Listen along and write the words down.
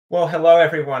Well, hello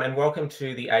everyone, and welcome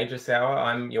to the Agius Hour.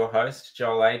 I'm your host,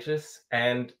 Joel Agius,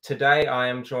 and today I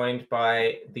am joined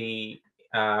by the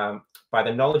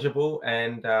knowledgeable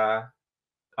and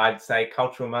I'd say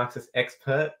cultural Marxist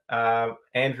expert,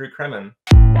 Andrew Cremen.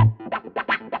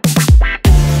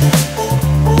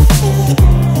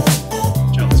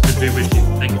 Joel, it's good to be with you.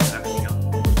 Thank you for having me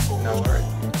on. No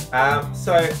worries.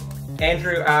 So,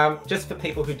 Andrew, just for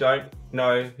people who don't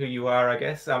know who you are, I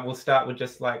guess we'll start with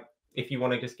just like, if you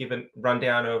want to just give a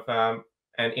rundown of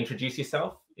and introduce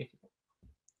yourself.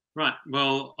 Right.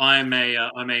 Well, I'm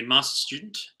a master's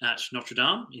student at Notre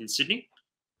Dame in Sydney.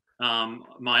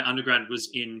 My undergrad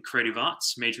was in creative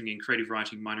arts, majoring in creative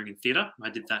writing, minoring in theatre. I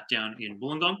did that down in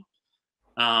Wollongong.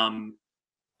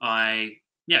 I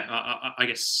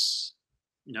guess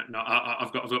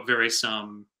I've got various.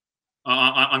 I'm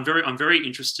very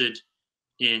interested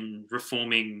in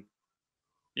reforming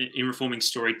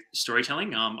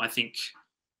storytelling. I think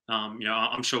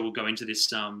I'm sure we'll go into this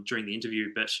during the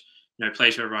interview, but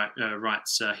Plato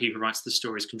writes, "He who writes the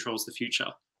stories controls the future."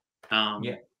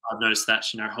 Yeah. I've noticed that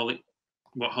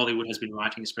what Hollywood has been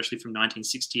writing, especially from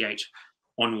 1968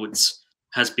 onwards,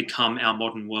 has become our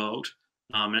modern world,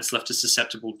 and it's left us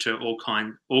susceptible to all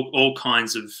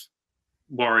kinds of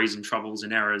worries and troubles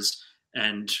and errors.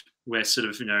 And we're sort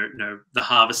of the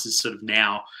harvest is sort of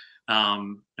now.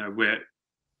 We're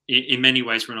in many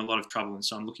ways we're in a lot of trouble, and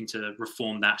so I'm looking to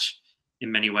reform that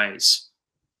in many ways.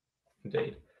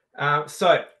 Indeed.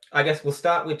 So I guess we'll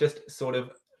start with just sort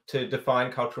of to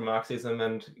define cultural Marxism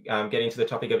and get into the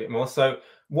topic a bit more. So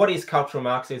what is cultural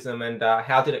Marxism and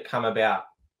how did it come about?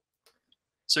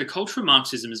 So cultural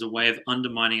Marxism is a way of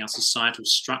undermining our societal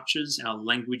structures, our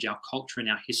language, our culture, and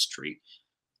our history.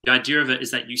 The idea of it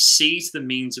is that you seize the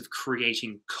means of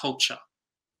creating culture.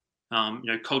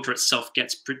 Culture itself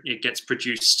gets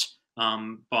produced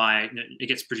by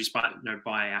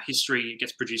our history. It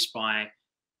gets produced by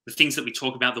the things that we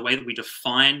talk about, the way that we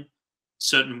define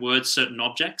certain words, certain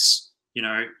objects.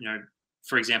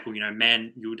 For example,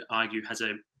 man, you would argue, has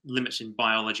a limit in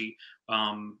biology.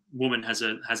 Woman has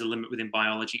a limit within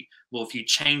biology. Well, if you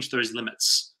change those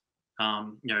limits,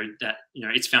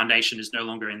 its foundation is no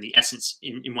longer in the essence,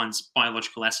 in one's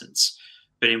biological essence,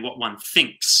 but in what one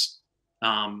thinks.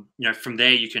 From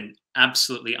there you can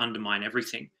absolutely undermine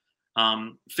everything.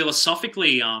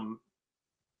 Philosophically,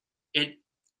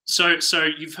 So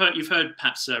you've heard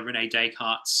perhaps Rene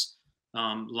Descartes'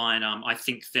 line, "I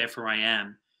think, therefore I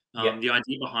am." The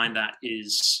idea behind that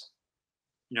is,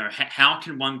 how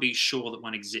can one be sure that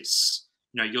one exists?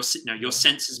 Your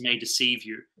senses may deceive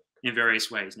you in various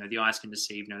ways. The eyes can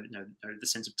deceive. The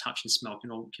sense of touch and smell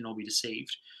can all be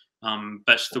deceived.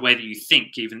 But the way that you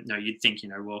think, even though you'd think,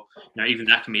 even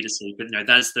that can be deceived. But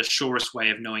that is the surest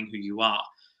way of knowing who you are.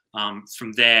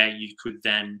 From there, you could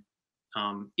then,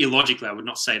 illogically, I would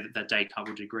not say that Descartes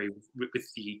would agree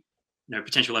with the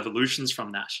potential evolutions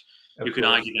from that. You could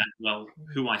argue that, well,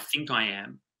 who I think I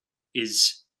am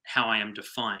is how I am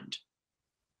defined.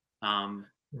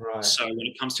 Right. So when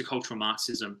it comes to cultural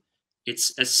Marxism,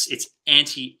 it's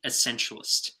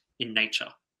anti-essentialist in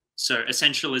nature. So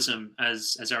essentialism,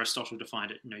 as Aristotle defined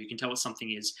it, you can tell what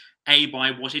something is, A, by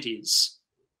what it is,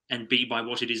 and B, by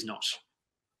what it is not.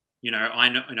 I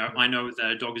know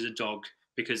that a dog is a dog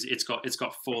because it's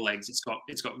got 4 legs. It's got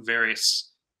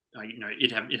various,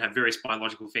 it have various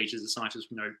biological features that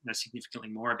scientists know significantly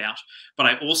more about. But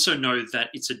I also know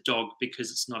that it's a dog because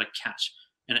it's not a cat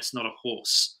and it's not a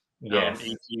horse. Yes.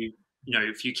 And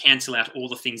if you cancel out all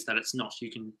the things that it's not, you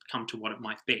can come to what it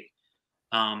might be.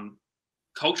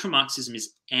 Cultural Marxism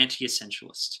is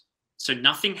anti-essentialist. So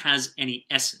nothing has any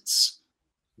essence.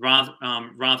 Rather,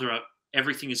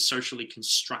 everything is socially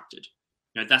constructed.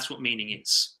 That's what meaning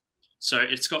is. So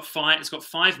it's got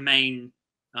five main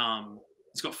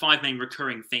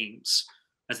recurring themes,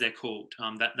 as they're called,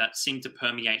 that seem to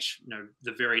permeate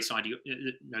the various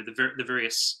the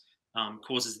various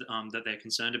causes that they're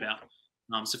concerned about.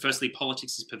 So firstly,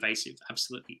 politics is pervasive.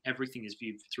 Absolutely everything is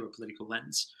viewed through a political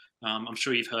lens. I'm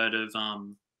sure you've heard of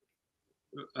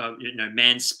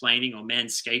mansplaining or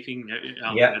manscaping.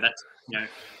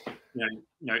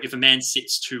 If a man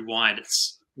sits too wide,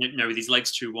 it's with his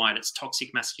legs too wide, it's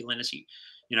toxic masculinity.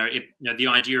 The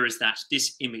idea is that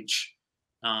this image,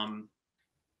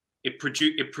 it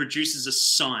produces a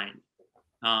sign.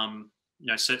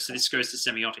 So this goes to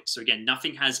semiotics. So again,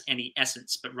 nothing has any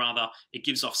essence, but rather it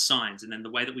gives off signs, and then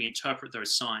the way that we interpret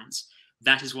those signs,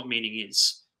 that is what meaning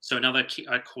is. So another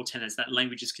core tenet is that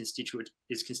language is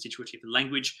constitutive.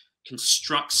 Language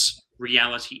constructs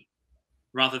reality,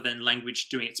 rather than language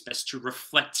doing its best to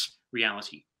reflect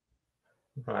reality.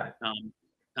 Right.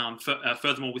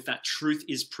 Furthermore, with that, truth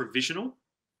is provisional.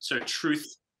 so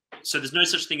truth. So there's no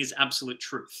such thing as absolute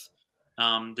truth.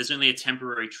 There's only a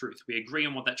temporary truth. We agree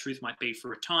on what that truth might be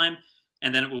for a time,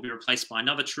 and then it will be replaced by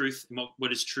another truth. And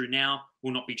what is true now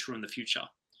will not be true in the future.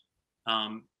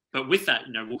 But with that,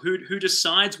 well, who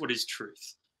decides what is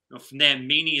truth? Well, from there,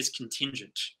 meaning is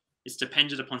contingent. It's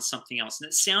dependent upon something else. And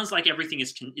it sounds like everything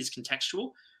is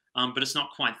contextual, but it's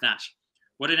not quite that.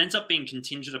 What it ends up being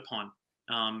contingent upon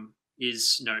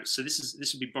is, so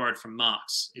this would be borrowed from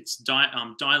Marx. It's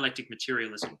dialectic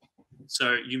materialism.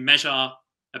 So you measure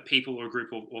a people or a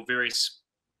group or various,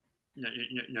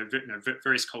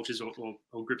 various cultures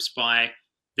or groups by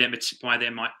their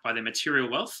material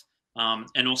wealth,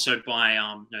 and also by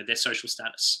their social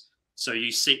status. So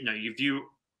you see, you view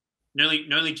not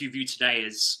only do you view today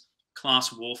as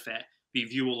class warfare, but you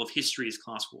view all of history as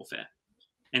class warfare.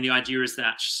 And the idea is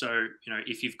that, so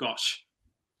if you've got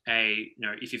a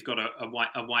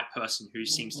white person who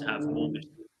seems to have more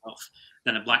material wealth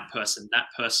than a black person, that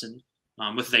person,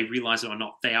 whether they realize it or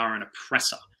not, they are an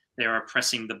oppressor. They are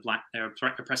oppressing the black. They are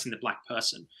oppressing the black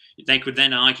person. They could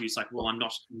then argue, it's like, well, I'm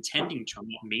not intending to. I'm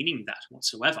not meaning that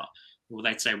whatsoever. Well,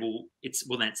 they'd say, then it's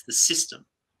the system.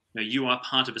 You are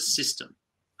part of a system,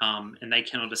 and they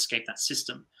cannot escape that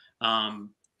system.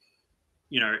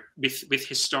 With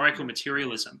historical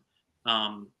materialism,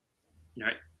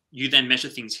 you then measure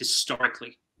things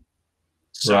historically.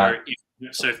 So, right.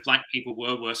 if black people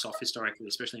were worse off historically,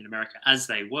 especially in America, as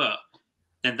they were,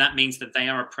 then that means that they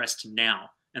are oppressed now,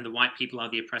 and the white people are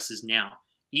the oppressors now.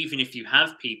 Even if you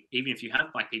have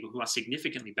black people who are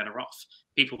significantly better off,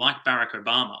 people like Barack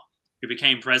Obama, who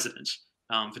became president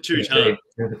for 2 terms,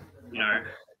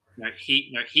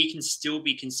 he can still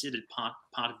be considered part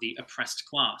of the oppressed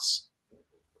class,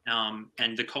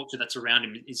 and the culture that's around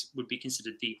him would be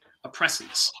considered the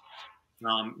oppressors.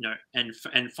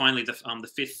 And finally, the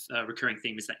fifth recurring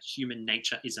theme is that human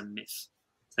nature is a myth.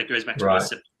 That goes back to what I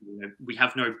said. We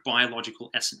have no biological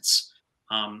essence.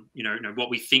 What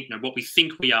we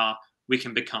think we are, we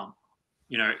can become.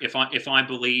 If I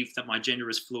believe that my gender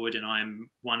is fluid and I'm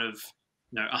one of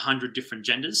 100 different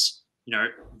genders,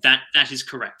 that is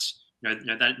correct.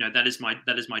 That is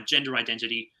my gender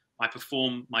identity. I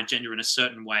perform my gender in a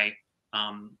certain way.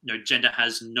 Gender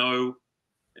has no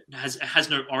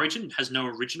origin, has no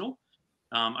original.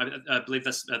 I believe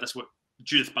that's what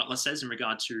Judith Butler says in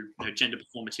regard to gender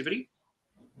performativity.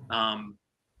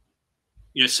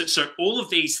 So all of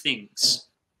these things,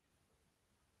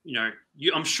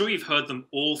 I'm sure you've heard them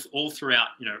all throughout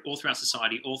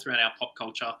society, all throughout our pop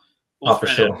culture, all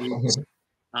throughout our movies.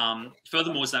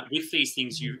 Furthermore, is that with these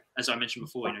things, as I mentioned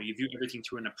before, you view everything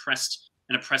through an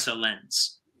oppressor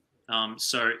lens.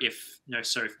 So if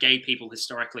gay people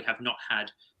historically have not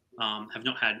had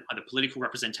either political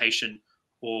representation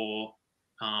or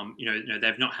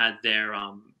they've not had their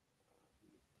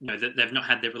they've not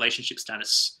had their relationship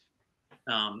status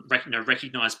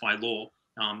recognized by law,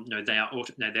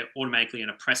 they're automatically an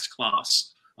oppressed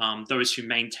class. Those who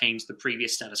maintained the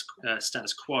previous status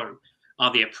quo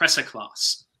are the oppressor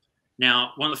class.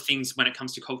 Now, one of the things when it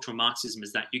comes to cultural Marxism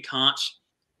is that you can't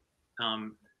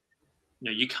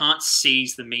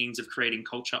seize the means of creating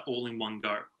culture all in one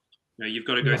go. You've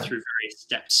got to go through various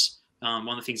steps. One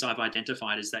of the things I've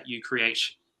identified is that you create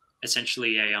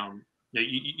essentially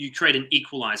you create an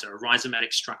equalizer, a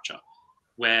rhizomatic structure,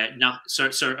 where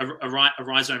a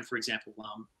rhizome, for example,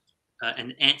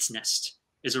 an ant's nest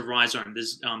is a rhizome.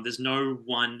 There's no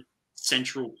one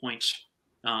central point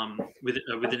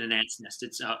within an ant's nest.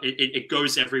 It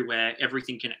goes everywhere.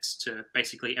 Everything connects to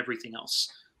basically everything else.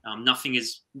 Nothing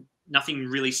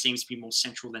really seems to be more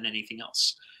central than anything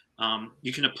else.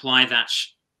 You can apply that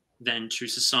then to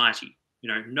society.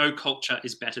 No culture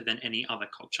is better than any other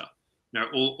culture.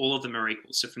 All of them are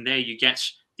equal. So from there, you get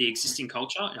the existing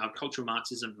culture. Cultural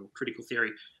Marxism or critical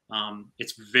theory,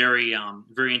 it's very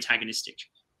antagonistic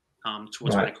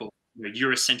towards what they call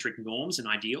Eurocentric norms and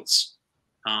ideals,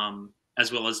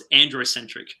 as well as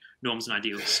androcentric norms and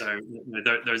ideals. So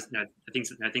those things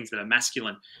that are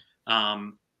masculine.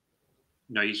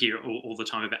 You hear all the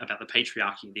time about the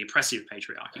patriarchy, the oppressive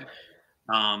patriarchy,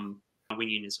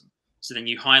 Darwinianism. So then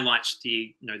you highlight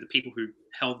the people who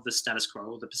held the status quo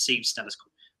or the perceived status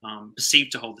quo,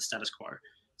 perceived to hold the status quo.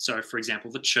 So, for example,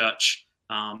 the church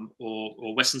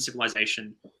or Western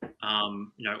civilization,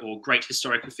 or great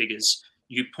historical figures.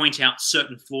 You point out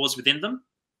certain flaws within them,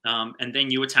 and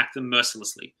then you attack them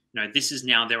mercilessly. This is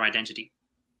now their identity,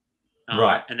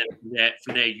 right? And then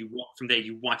from there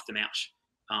you wipe them out.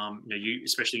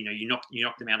 You knock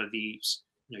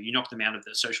them out of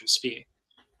the social sphere.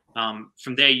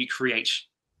 From there, you create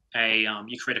a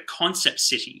concept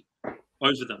city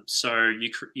over them. So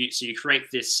you create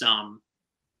this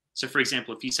So, for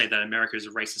example, if you say that America is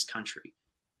a racist country,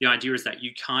 the idea is that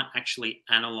you can't actually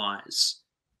analyze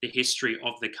the history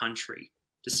of the country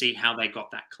to see how they got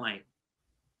that claim.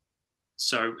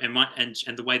 So, and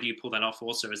the way that you pull that off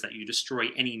also is that you destroy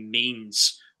any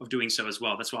means of doing so as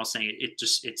well. That's why I was saying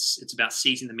it's about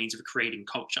seizing the means of creating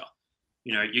culture.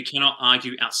 You know, you cannot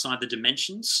argue outside the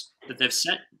dimensions that they've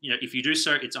set. You know, if you do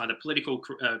so, it's either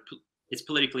it's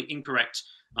politically incorrect,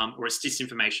 or it's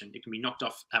disinformation. It can be knocked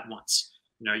off at once.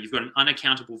 You know, you've got an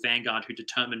unaccountable vanguard who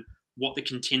determine what the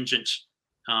contingent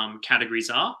categories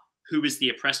are. Who is the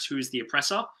oppressed? Who is the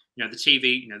oppressor? You know, the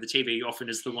TV. You know, the TV often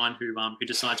is the one who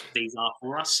decides what these are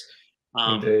for us.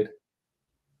 Indeed.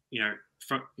 You know,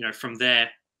 from there,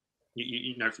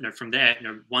 from there,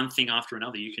 one thing after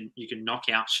another, you can knock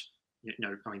out. You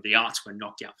know, I mean, the arts were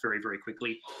knocked out very, very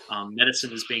quickly.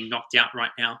 Medicine is being knocked out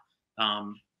right now.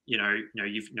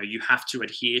 You have to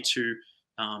adhere to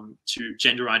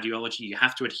gender ideology. You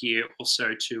have to adhere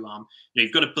also to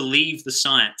you've got to believe the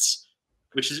science,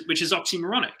 which is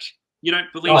oxymoronic. You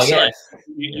don't believe science. Yes.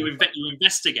 You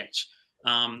investigate.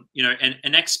 And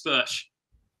an expert.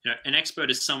 An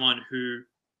expert is someone who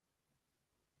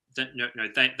they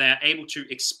are able to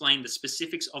explain the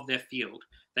specifics of their field.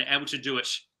 They're able to do it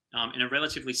in a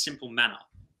relatively simple manner,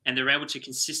 and they're able to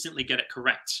consistently get it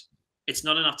correct. It's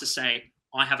not enough to say,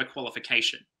 I have a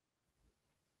qualification,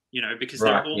 because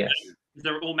there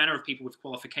are all manner of people with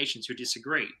qualifications who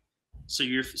disagree. So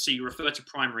you refer to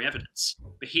primary evidence.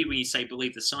 But here, when you say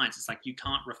believe the science, it's like you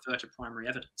can't refer to primary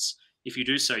evidence. If you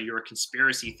do so, you're a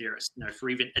conspiracy theorist, for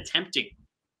even attempting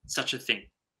such a thing.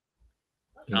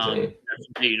 You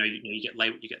get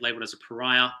labeled as a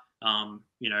pariah.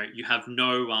 You have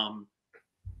no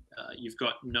you've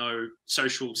got no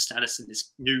social status in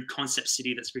this new concept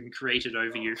city that's been created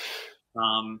over you.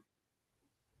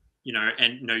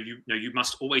 You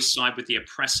must always side with the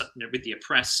oppressor, with the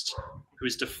oppressed, who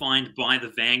is defined by the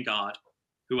vanguard,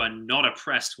 who are not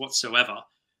oppressed whatsoever.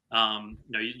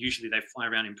 Usually they fly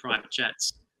around in private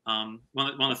jets. One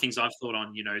of the things I've thought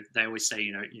on, they always say,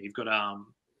 you've got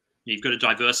to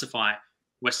diversify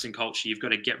Western culture. You've got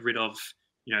to get rid of,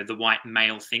 the white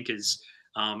male thinkers.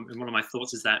 And one of my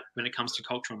thoughts is that when it comes to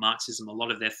cultural Marxism, a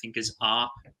lot of their thinkers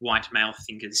are white male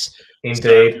thinkers.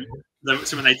 Indeed.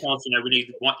 So when they tell us, we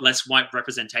need less white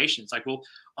representation, it's like, well,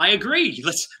 I agree.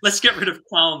 Let's get rid of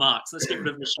Karl Marx. Let's get rid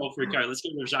of Michel Foucault. Let's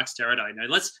get rid of Jacques Derrida.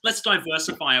 Let's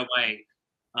diversify away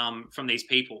from these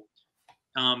people.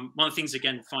 One of the things,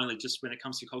 again, finally, just when it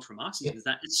comes to cultural Marxism, is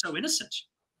that it's so innocent.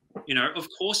 Of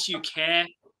course you care.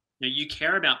 You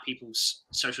care about people's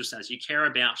social status. You care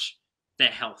about their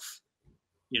health.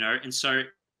 And so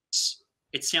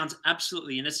it sounds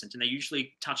absolutely innocent, and they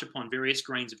usually touch upon various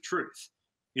grains of truth.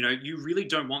 You really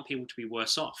don't want people to be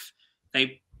worse off.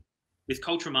 With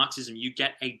cultural Marxism, you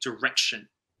get a direction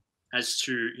as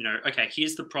to, okay,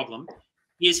 here's the problem.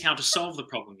 Here's how to solve the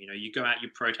problem. You go out, you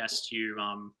protest, you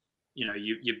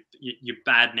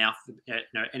badmouth,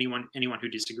 anyone who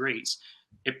disagrees.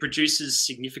 It produces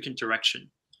significant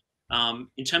direction.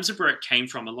 In terms of where it came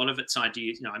from, a lot of its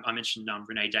ideas, I mentioned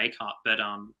Rene Descartes, but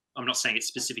I'm not saying it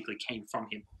specifically came from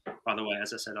him, by the way.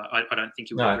 As I said, I don't think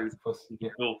he would agree with it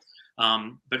at all.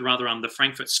 But rather the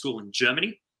Frankfurt School in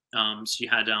Germany. So you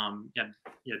had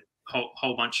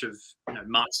whole bunch of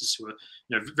Marxists who were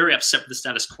very upset with the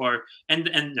status quo, and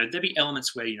there'd be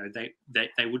elements where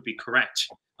they would be correct,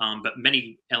 but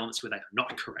many elements where they are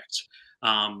not correct.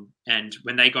 And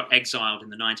when they got exiled in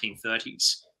the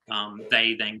 1930s,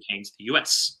 they then came to the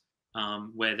US,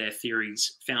 where their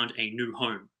theories found a new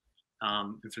home.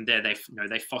 And from there, they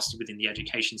fostered within the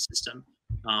education system,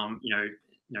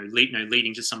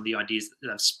 leading to some of the ideas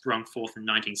that have sprung forth in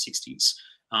the 1960s.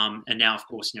 And now, of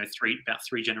course, about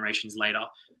three generations later,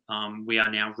 we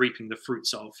are now reaping the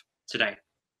fruits of today.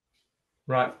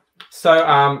 Right. So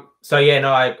yeah,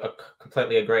 no, I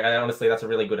completely agree. Honestly, that's a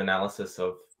really good analysis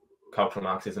of cultural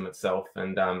Marxism itself,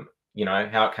 and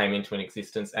how it came into an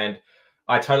existence. And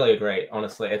I totally agree.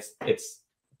 Honestly, it's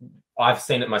I've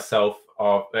seen it myself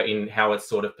in how it's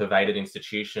sort of pervaded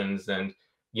institutions. And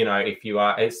if you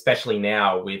are, especially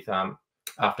now with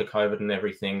after COVID and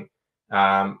everything,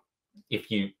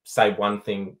 if you say one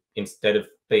thing, instead of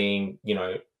being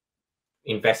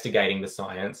investigating the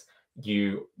science,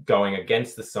 you going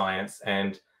against the science,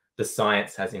 and the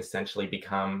science has essentially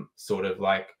become sort of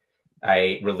like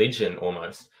a religion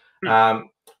almost.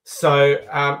 So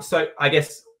I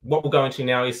guess what we'll go into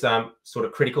now is sort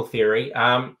of critical theory.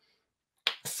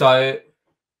 So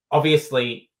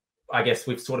obviously, I guess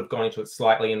we've sort of gone into it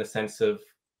slightly in the sense of,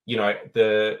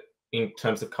 in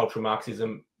terms of cultural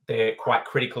Marxism, they're quite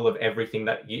critical of everything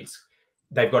that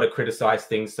they've got to criticize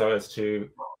things so as to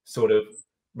sort of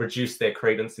reduce their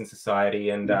credence in society,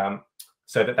 and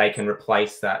so that they can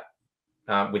replace that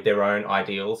with their own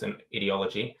ideals and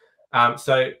ideology.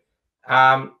 So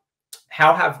how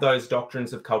have those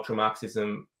doctrines of cultural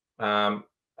Marxism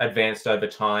advanced over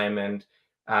time, and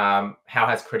how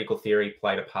has critical theory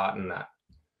played a part in that?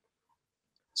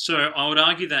 So I would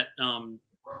argue that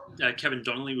Kevin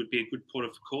Donnelly would be a good port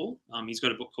of call. He's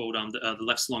got a book called The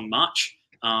Left's Long March.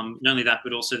 Not only that,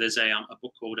 but also there's a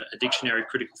book called A Dictionary of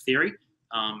Critical Theory.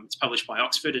 It's published by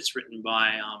Oxford. It's written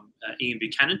by Ian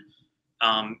Buchanan.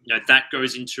 That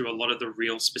goes into a lot of the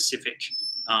real specific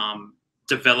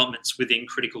developments within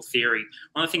critical theory.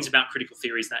 One of the things about critical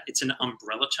theory is that it's an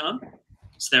umbrella term.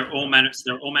 So there are all manner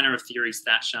of theories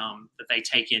that that they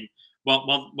take in.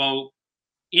 Well,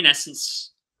 in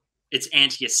essence, it's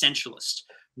anti-essentialist.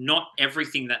 Not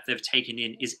everything that they've taken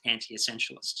in is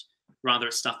anti-essentialist. Rather,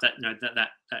 it's stuff that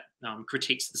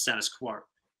critiques the status quo,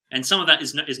 and some of that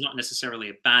is not necessarily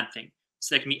a bad thing.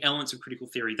 So there can be elements of critical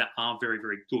theory that are very,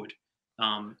 very good.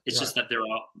 It's just that there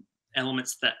are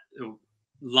elements that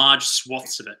large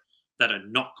swaths of it that are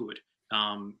not good.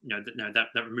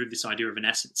 That remove this idea of an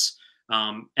essence,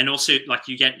 and also like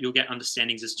you'll get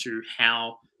understandings as to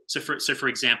how. So for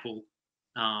example,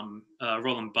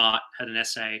 Roland Barthes had an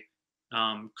essay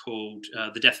called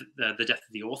 "The Death of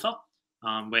the Author,"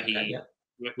 where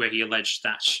he alleged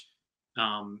that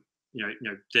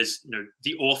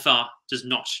the author does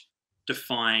not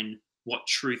define what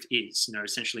truth is.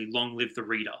 Essentially, long live the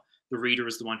reader. The reader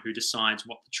is the one who decides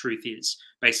what the truth is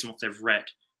based on what they've read.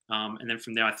 And then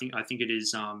from there, I think it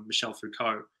is Michel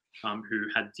Foucault who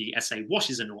had the essay "What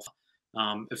is an Author?"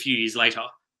 A few years later,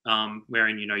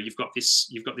 wherein you've got this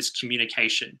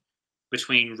communication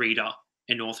between reader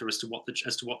and author as to what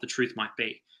the truth might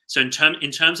be. So in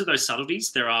terms of those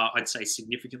subtleties, there are, I'd say,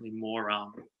 significantly more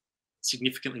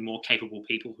capable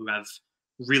people who have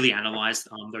really analysed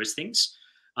those things.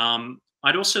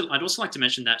 I'd also like to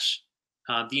mention that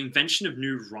the invention of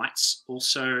new rights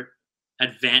also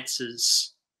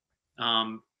advances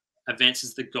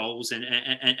the goals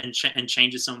and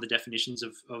changes some of the definitions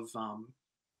of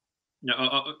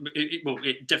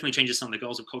it definitely changes some of the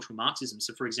goals of cultural Marxism.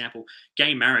 So, for example,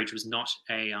 gay marriage was not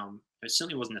it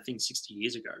certainly wasn't a thing 60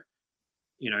 years ago.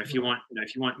 If you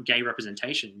want gay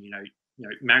representation,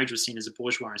 marriage was seen as a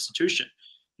bourgeois institution.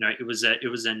 It was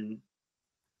an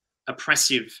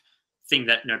oppressive thing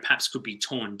that perhaps could be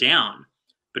torn down,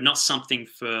 but not something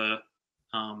for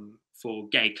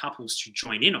gay couples to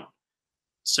join in on.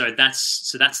 So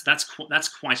that's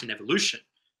quite an evolution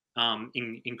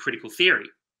in critical theory.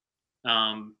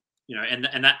 And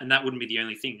that wouldn't be the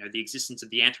only thing. The existence of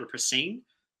the Anthropocene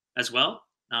as well.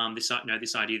 This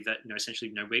idea that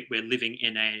essentially we're living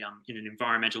in an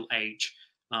environmental age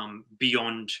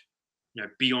beyond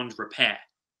repair.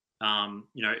 I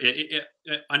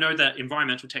know that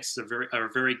environmental texts are a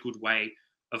very good way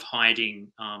of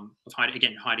hiding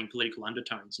political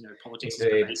undertones. Politics is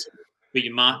pervasive, but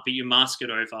you mask it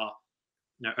over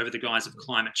the guise of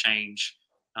climate change.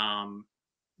 Or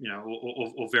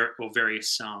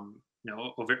various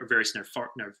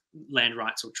land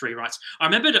rights or tree rights. I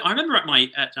remember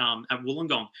at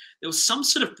Wollongong there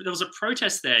was a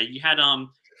protest there. You had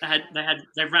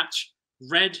they wrapped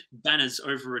red banners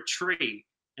over a tree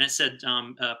and it said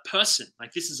a person,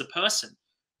 like this is a person.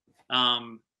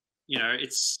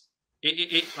 It's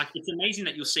amazing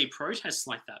that you'll see protests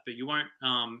like that, but you won't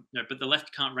but the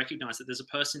left can't recognize that there's a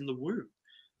person in the womb.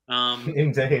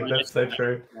 Indeed, that's so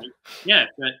true. Yeah,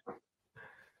 but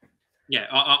yeah,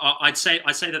 I'd say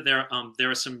that there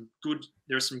are some good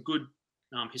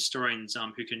historians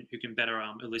who can better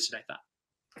elucidate that.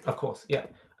 Of course, yeah.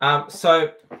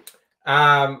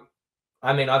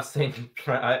 I mean, I've seen.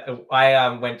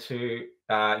 I went to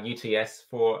UTS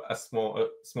for a small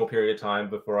period of time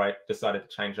before I decided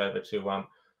to change over to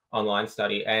online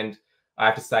study, and I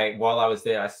have to say, while I was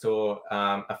there, I saw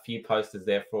a few posters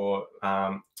there for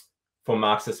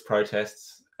Marxist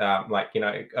protests.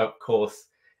 Of course,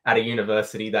 at a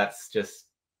university, that's just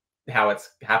how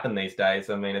it's happened these days.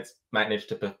 I mean, it's managed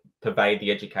to pervade the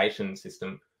education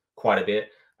system quite a bit.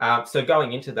 So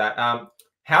going into that,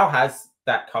 how has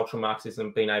that cultural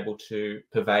Marxism been able to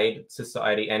pervade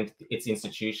society and its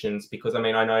institutions? Because, I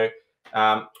mean, I know,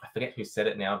 I forget who said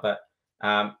it now, but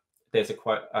there's a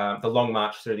quote, the long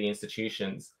march through the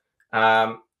institutions.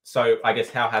 So I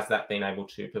guess how has that been able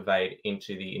to pervade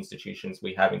into the institutions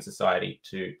we have in society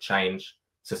to change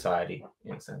society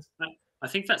in a sense? I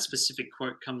think that specific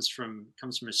quote comes from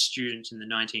a student in the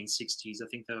 1960s. I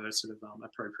think they were sort of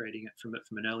appropriating it from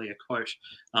an earlier quote.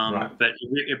 Right. But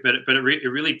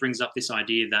it really brings up this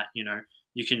idea that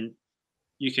you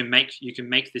can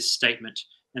make this statement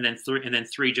and then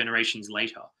three generations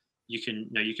later, you can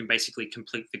basically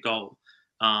complete the goal.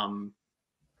 In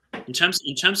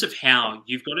terms of how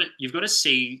you've got to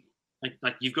see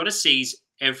like you've got to seize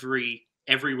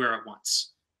everywhere at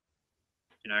once.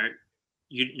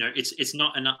 It's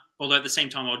not enough. Although at the same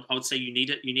time, I would say you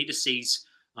need to seize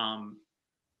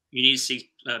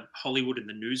Hollywood and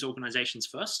the news organizations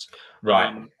first.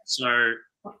 Right. So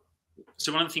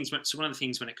one of the things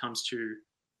when it comes to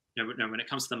when it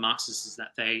comes to the Marxists is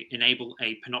that they enable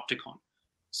a panopticon.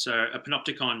 So a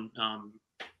panopticon,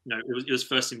 it was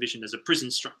first envisioned as a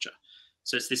prison structure.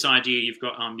 So it's this idea you've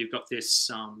got this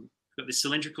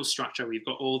cylindrical structure where you've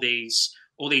got all these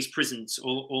prisons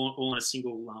all in a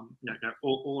single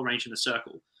all arranged in a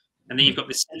circle, and then you've got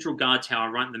this central guard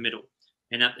tower right in the middle,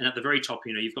 and at the very top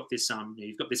you've got this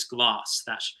glass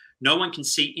that no one can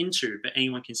see into but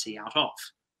anyone can see out of.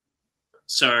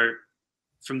 So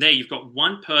from there you've got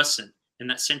one person in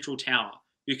that central tower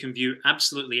who can view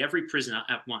absolutely every prisoner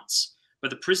at once, but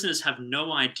the prisoners have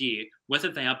no idea whether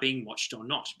they are being watched or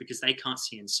not because they can't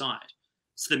see inside.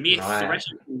 So the mere threat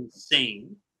of being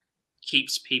seen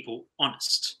keeps people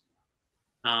honest.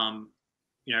 From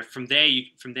there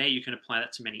you can apply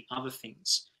that to many other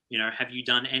things. Have you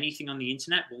done anything on the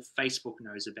internet? Well, Facebook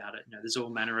knows about it. There's all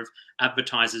manner of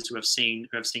advertisers who have seen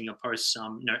your posts.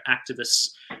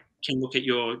 Activists can look at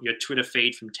your Twitter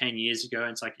feed from 10 years ago,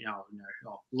 and it's like,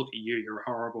 look at you, you're a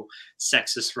horrible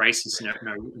sexist, racist,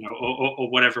 or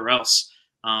whatever else.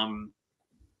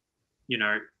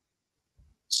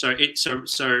 So I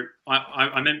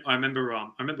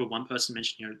remember one person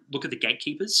mentioned, look at the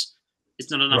gatekeepers.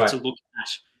 It's not enough to look at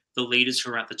the leaders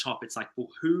who are at the top. It's like, well,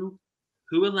 who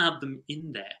allowed them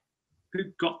in there? Who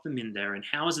got them in there? And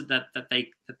how is it that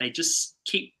they just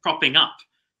keep propping up?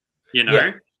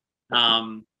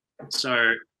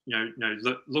 So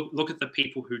look at the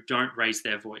people who don't raise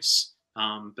their voice,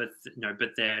 but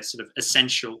they're sort of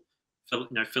essential for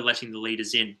letting the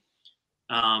leaders in.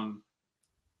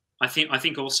 I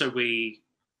think also they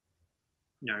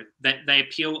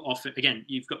appeal often. Again,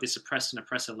 you've got this oppressed and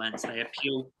oppressor lens. They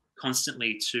appeal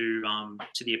constantly to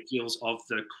the appeals of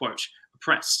the quote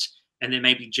oppressed, and there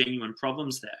may be genuine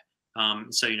problems there.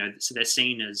 So they're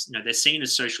seen as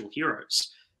social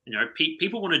heroes.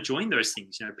 People want to join those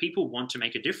things. People want to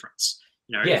make a difference.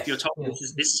 If you're told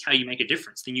this is how you make a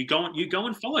difference, then you go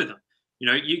and follow them.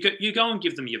 You go and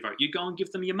give them your vote. You go and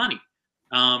give them your money.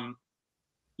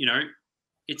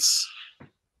 It's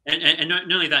and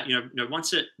not only that.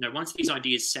 Once these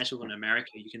ideas settle in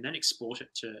America, you can then export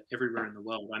it to everywhere in the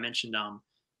world. I mentioned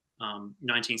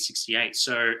 1968.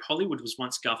 So Hollywood was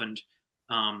once governed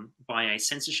by a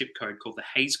censorship code called the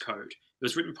Hays Code. It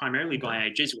was written primarily by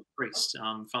a Jesuit priest,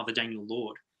 Father Daniel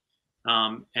Lord,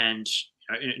 and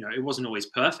it wasn't always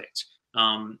perfect.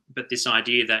 But this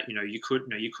idea that you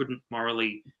couldn't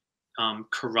morally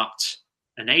corrupt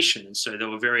a nation, and so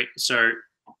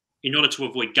in order to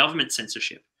avoid government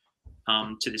censorship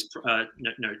to this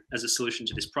as a solution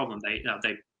to this problem, they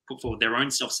put forward their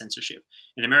own self-censorship.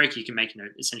 In America, you can make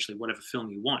essentially whatever film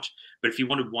you want, but if you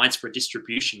wanted widespread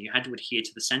distribution, you had to adhere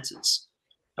to the censors.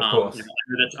 Of course.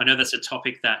 I know that's a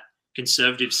topic that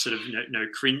conservatives sort of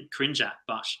cringe at,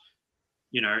 but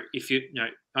if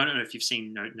I don't know if you've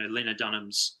seen Lena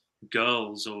Dunham's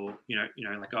Girls, or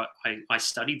I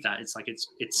studied that. It's like it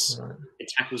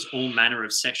tackles all manner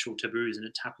of sexual taboos, and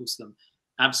it tackles them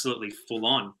absolutely full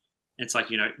on. And it's like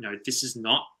this is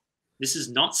not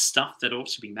stuff that ought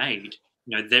to be made.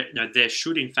 There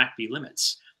should in fact be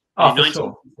limits. In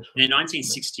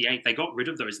 1968, they got rid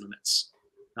of those limits.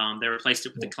 They replaced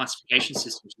it with the classification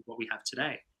systems of what we have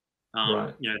today.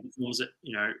 The films that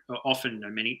often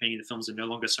many of the films are no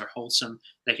longer so wholesome.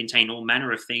 They contain all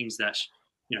manner of themes that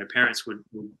parents would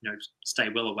stay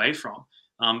well away from.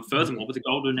 Furthermore, the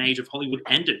golden age of Hollywood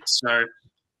ended. So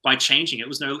by changing it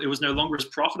was no longer as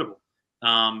profitable.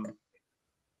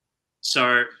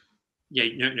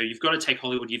 You've got to take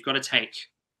Hollywood. You've got to take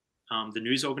the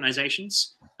news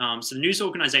organizations. So the news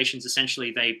organizations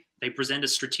essentially they present a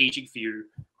strategic view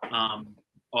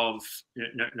of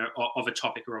a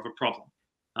topic or of a problem.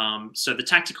 So the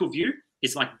tactical view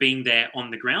is like being there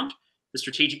on the ground. The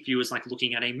strategic view is like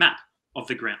looking at a map of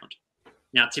the ground.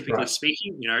 Now, typically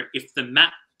speaking, if the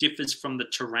map differs from the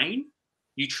terrain,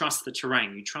 you trust the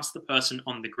terrain. You trust the person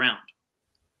on the ground.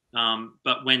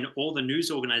 But when all the news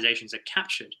organizations are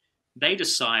captured, they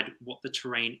decide what the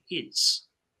terrain is.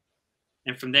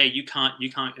 And from there, you can't,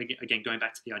 again, going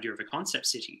back to the idea of a concept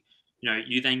city,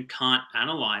 you then can't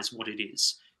analyze what it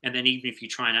is. And then even if you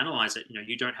try and analyze it,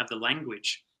 you don't have the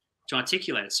language to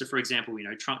articulate it. So for example,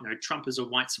 Trump is a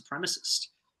white supremacist.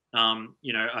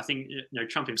 I think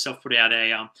Trump himself put out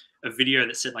a video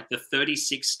that said like the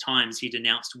 36 times he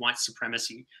denounced white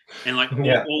supremacy, and like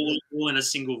Yeah. all in a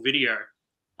single video.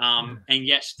 And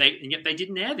yet they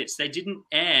didn't air this. They didn't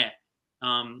air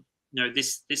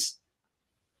this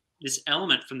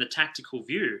element from the tactical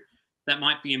view that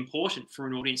might be important for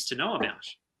an audience to know about.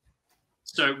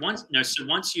 So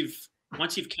once you've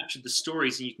captured the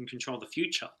stories and you can control the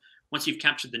future, once you've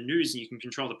captured the news and you can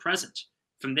control the present,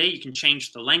 from there you can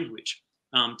change the language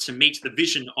to meet the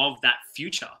vision of that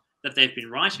future that they've been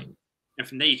writing, and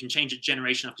from there you can change it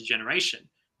generation after generation.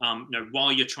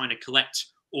 While you're trying to collect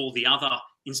all the other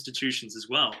institutions as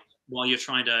well, while you're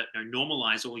trying to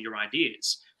normalize all your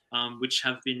ideas, which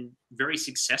have been very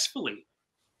successfully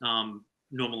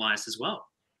normalized as well.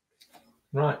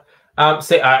 Right.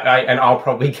 See, and I'll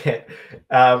probably get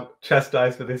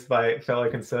chastised for this by fellow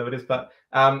conservatives, but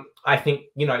I think,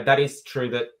 that is true,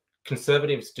 that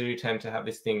conservatives do tend to have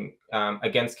this thing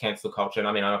against cancel culture. And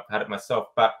I mean, I've had it myself,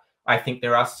 but I think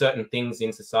there are certain things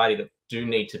in society that do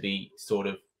need to be sort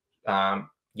of,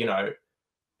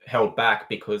 held back,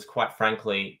 because quite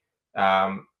frankly,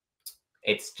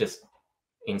 it's just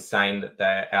insane that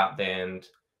they're out there and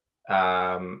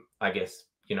I guess,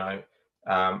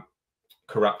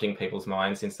 corrupting people's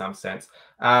minds in some sense.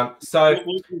 I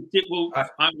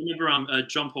remember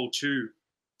John Paul II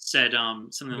said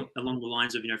something along the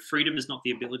lines of, freedom is not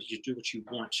the ability to do what you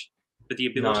want, but the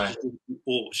ability to do what you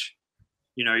ought.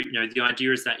 The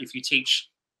idea is that if you teach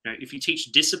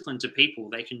discipline to people,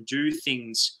 they can do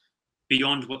things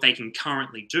beyond what they can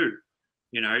currently do.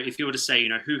 If you were to say,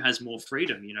 who has more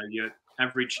freedom, your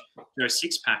average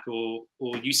six-pack or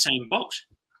Usain Bolt.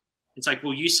 It's like,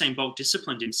 well, Usain Bolt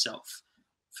disciplined himself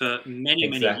for many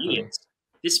years.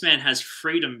 This man has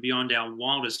freedom beyond our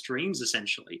wildest dreams,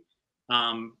 essentially.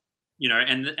 And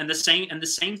the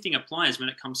same thing applies when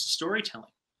it comes to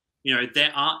storytelling.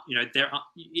 There are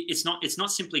it's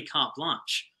not simply carte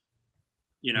blanche.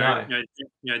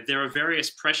 There are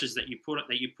various pressures that you put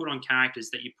on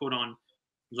characters, that you put on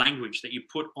language, that you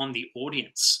put on the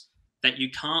audience, that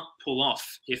you can't pull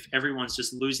off if everyone's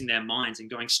just losing their minds and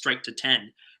going straight to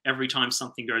 10 every time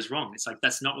something goes wrong. It's like,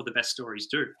 that's not what the best stories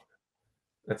do.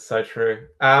 That's so true.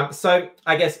 So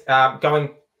I guess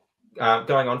going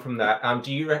on from that,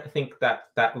 do you think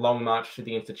that long march to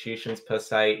the institutions per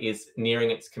se is nearing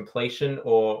its completion,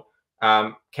 or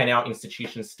can our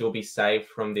institutions still be saved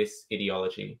from this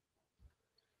ideology?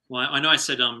 Well, I know I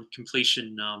said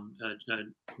completion a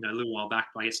little while back,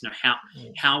 but I guess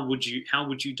how would you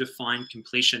define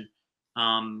completion?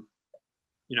 One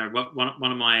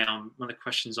of the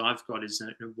questions I've got is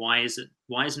why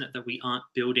isn't it that we aren't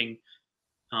building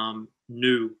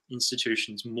new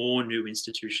institutions, more new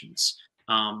institutions?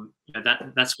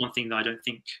 That's one thing that I don't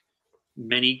think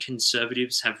many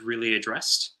conservatives have really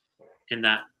addressed. In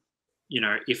that,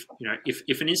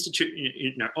 if an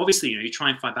institution, obviously, you try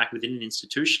and fight back within an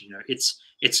institution. It's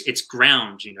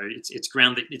ground. It's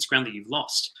ground that you've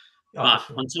lost. But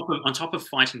on top of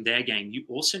fighting their game, you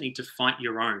also need to fight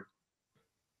your own.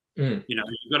 You've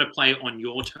got to play on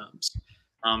your terms.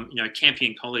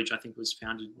 Campion College, I think, was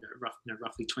founded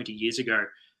roughly 20 years ago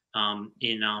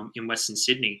in Western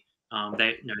Sydney.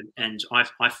 They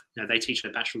teach a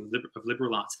Bachelor of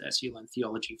Liberal Arts there, so you learn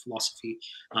theology, philosophy,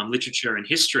 literature, and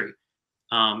history.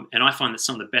 And I find that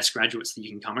some of the best graduates that you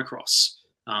can come across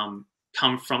come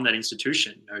from that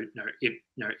institution. It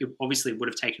obviously would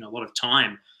have taken a lot of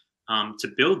time to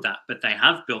build that, but they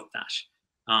have built that.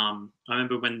 I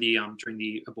remember when during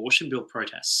the abortion bill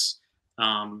protests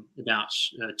about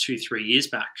 2-3 years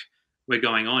back were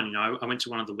going on. I went to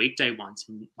one of the weekday ones,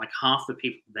 and like half the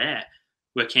people there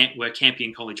were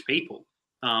Campion College people,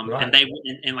 right. and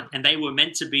they were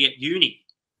meant to be at uni.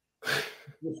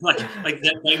 like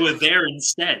they were there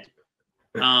instead.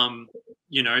 So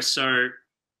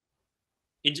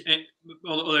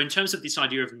in terms of this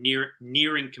idea of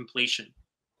nearing completion,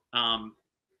 I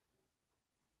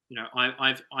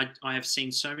have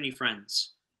seen so many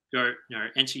friends go,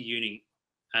 enter uni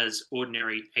as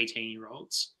ordinary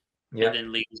 18-year-olds, and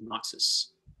then leave as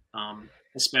Marxists,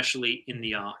 especially in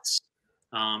the arts.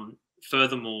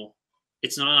 Furthermore,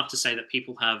 it's not enough to say that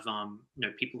people have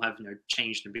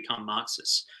changed and become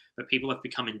Marxists, but people have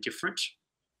become indifferent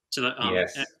to the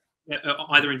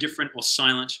either indifferent or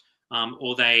silent,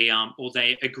 or they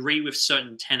agree with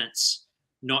certain tenets,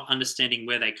 not understanding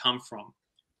where they come from.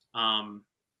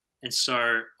 And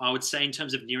so I would say, in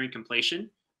terms of nearing completion,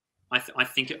 I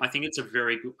think it's a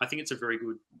very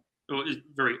good or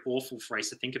very awful phrase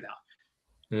to think about.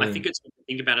 I think it's good to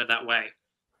think about it that way.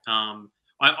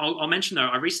 I'll mention though,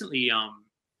 I recently,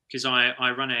 because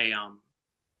I run a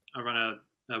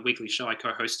weekly show, I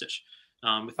co-host it,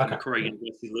 with the Okay. Macquarie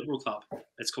University Liberal Club.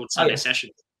 It's called Oh, Sunday yes.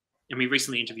 Sessions. And we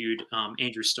recently interviewed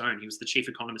Andrew Stone. He was the chief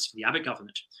economist for the Abbott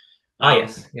government. Oh,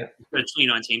 yes. Yeah. A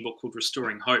 2019 book called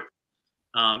Restoring Hope.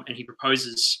 And he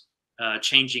proposes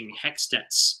changing HECS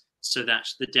debts so that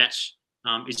the debt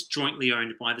is jointly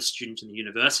owned by the student and the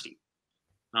university.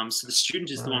 So the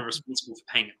student is the one responsible for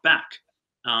paying it back.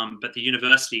 But the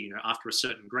university, after a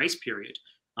certain grace period,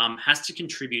 has to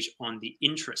contribute on the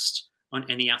interest on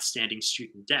any outstanding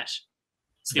student debt.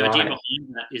 So the idea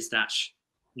behind that is that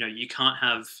you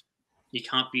can't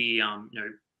be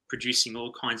producing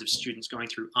all kinds of students going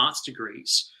through arts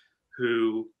degrees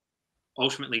who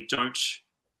ultimately don't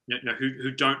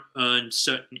who don't earn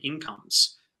certain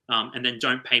incomes and then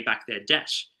don't pay back their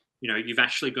debt. You've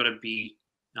actually got to be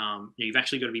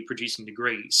producing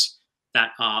degrees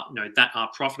that are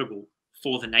profitable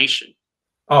for the nation.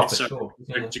 Oh, for sure.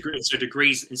 Yeah. Degrees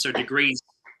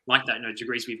like that,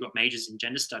 degrees we've got majors in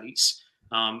gender studies.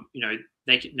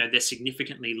 They're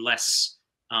significantly less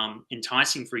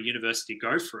enticing for a university to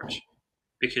go for it,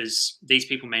 because these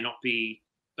people may not be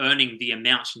earning the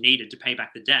amount needed to pay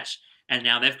back the debt, and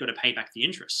now they've got to pay back the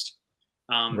interest.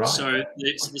 So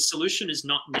the solution is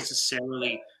not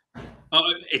necessarily.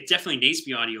 It definitely needs to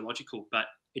be ideological, but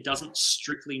it doesn't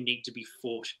strictly need to be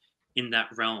fought in that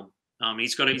realm.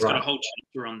 He's got a whole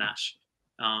chapter on that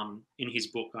in his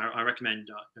book. I recommend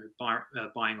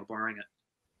buying or borrowing it.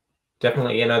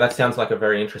 Definitely, that sounds like a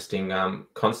very interesting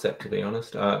concept, to be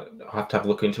honest. I'll have to have a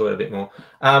look into it a bit more.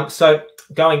 So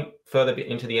going further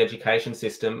into the education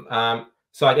system,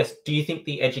 so I guess, do you think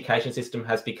the education system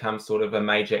has become sort of a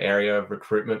major area of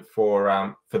recruitment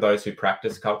for those who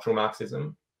practice cultural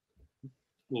Marxism?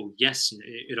 Well, yes,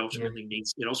 it ultimately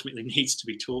needs to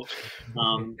be taught,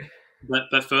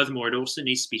 but furthermore, it also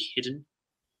needs to be hidden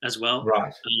as well.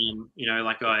 Right.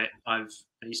 Like I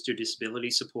used to do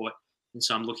disability support, and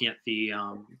so I'm looking at the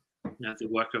the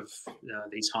work of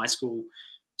these high school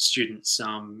students,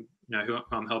 who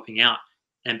I'm helping out,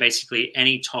 and basically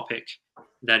any topic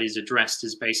that is addressed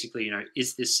is basically,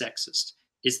 is this sexist?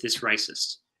 Is this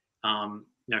racist?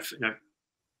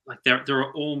 Like there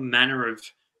are all manner of,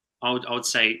 I would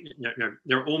say,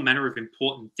 there are all manner of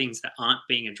important things that aren't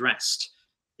being addressed.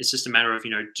 It's just a matter of,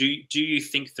 do you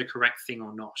think the correct thing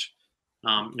or not?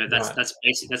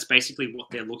 That's basically what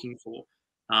they're looking for.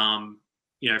 From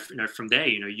there,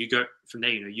 you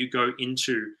go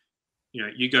into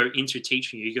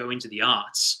teaching, you go into the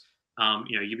arts.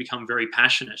 You become very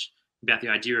passionate about the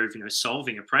idea of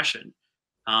solving oppression.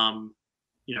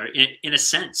 In a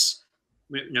sense,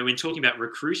 when talking about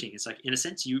recruiting, it's like, in a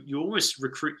sense, you almost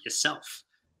recruit yourself.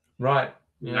 Right.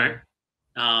 Yeah.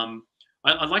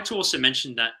 I'd like to also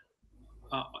mention that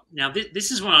now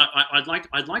this is what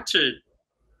I'd like to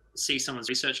see someone's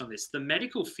research on this. The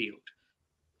medical field,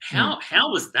 how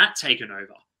was that taken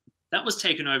over? That was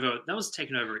taken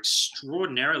over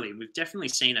extraordinarily. And we've definitely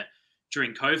seen it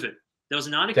during COVID. There was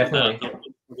an article on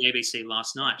the ABC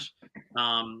last night.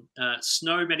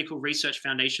 Snow Medical Research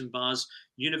Foundation bars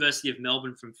University of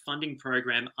Melbourne from funding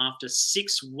program after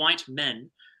 6 white men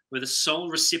were the sole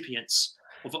recipients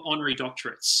of honorary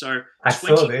doctorates. So I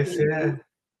saw this.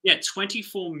 Yeah.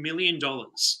 $24 million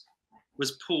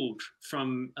was pulled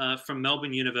from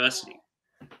Melbourne University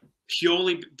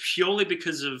purely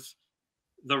because of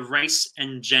the race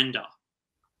and gender.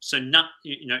 So that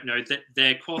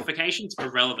their qualifications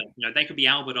are relevant. They could be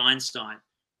Albert Einstein,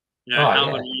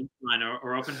 Albert Einstein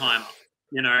or Oppenheimer,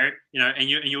 and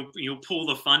you'll pull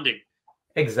the funding.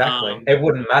 Exactly. It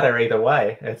wouldn't matter either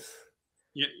way. It's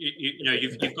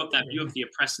you've got that view of the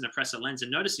oppressed and oppressor lens.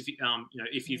 And notice if you've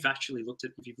looked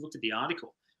at the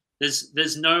article,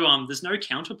 there's no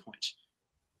counterpoint.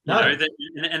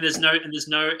 And there's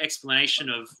no explanation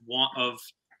of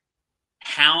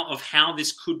how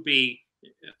this could be,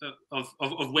 of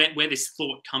where this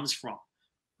thought comes from,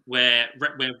 where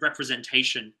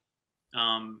representation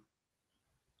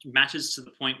matters to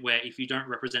the point where if you don't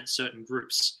represent certain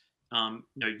groups,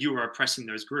 you are oppressing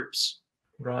those groups.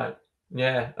 Right.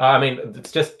 Yeah. I mean,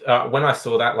 it's just when I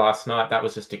saw that last night, that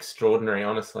was just extraordinary,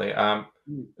 honestly.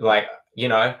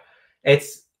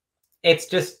 It's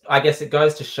just, I guess it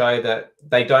goes to show that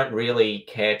they don't really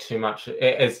care too much.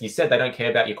 As you said, they don't care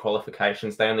about your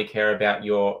qualifications. They only care about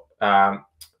your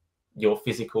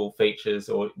physical features,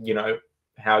 or,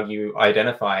 how you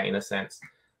identify, in a sense.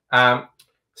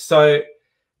 So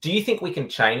do you think we can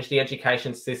change the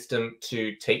education system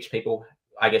to teach people,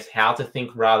 I guess, how to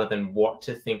think rather than what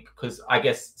to think? Because I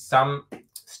guess some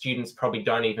students probably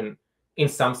don't even, in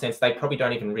some sense, they probably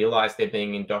don't even realize they're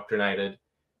being indoctrinated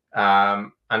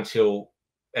until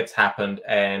it's happened,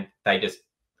 and they just,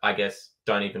 I guess,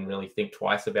 don't even really think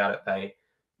twice about it.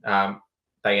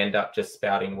 they end up just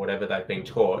spouting whatever they've been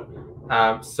taught.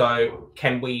 So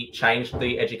can we change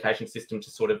the education system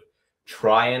to sort of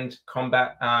try and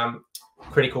combat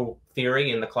critical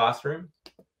theory in the classroom?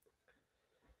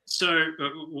 So,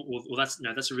 well,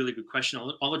 that's a really good question.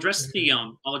 I'll address the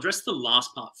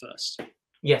last part first.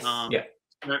 Yes. Yeah.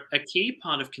 A key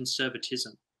part of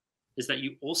conservatism is that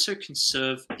you also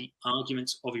conserve the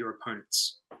arguments of your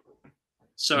opponents.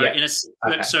 So, Yeah. in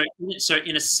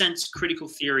a sense, critical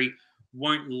theory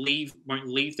won't leave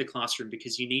the classroom,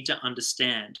 because you need to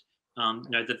understand,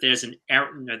 that there's an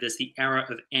error. There's the error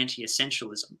of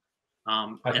anti-essentialism,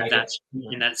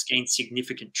 and that's gained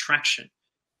significant traction.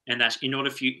 And that in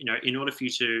order for you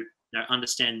to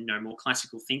understand more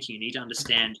classical thinking, you need to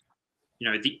understand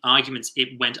the arguments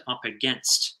it went up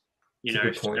against.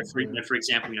 For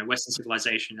example, Western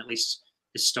civilization, at least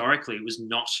historically, was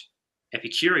not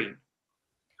Epicurean.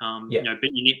 But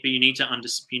you need to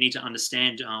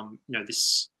understand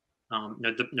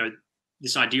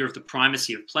this idea of the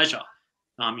primacy of pleasure.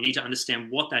 You need to understand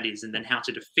what that is, and then how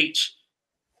to defeat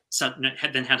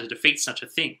such a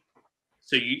thing.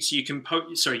 So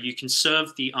you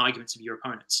conserve the arguments of your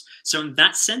opponents. So in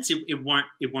that sense, it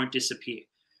won't disappear.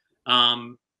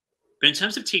 But in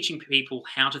terms of teaching people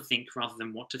how to think rather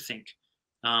than what to think,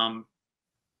 I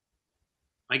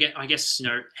guess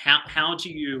how do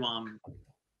you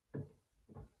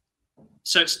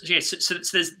so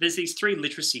there's these three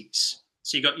literacies.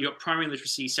 So you got primary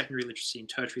literacy, secondary literacy, and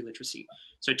tertiary literacy.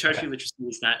 So tertiary literacy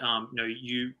is that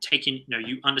you take in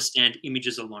you understand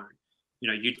images alone.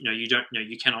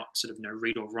 You cannot sort of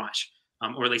read or write,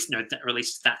 or at least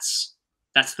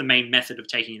that's the main method of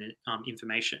taking in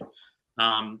information.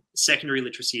 Secondary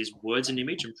literacy is words and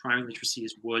image, and primary literacy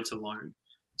is words alone.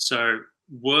 So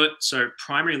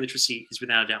primary literacy is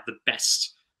without a doubt the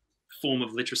best form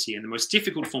of literacy and the most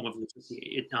difficult form of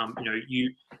literacy.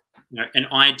 An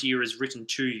idea is written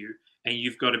to you, and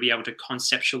you've got to be able to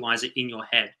conceptualize it in your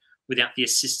head without the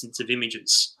assistance of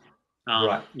images.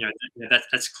 Right.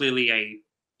 That's clearly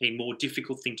a more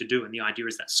difficult thing to do, and the idea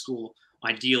is that school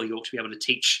ideally ought to be able to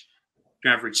teach the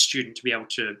average student to be able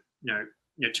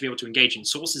to engage in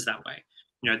sources that way.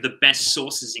 The best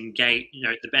sources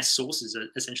the best sources are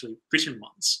essentially written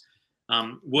ones.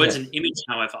 Words and image,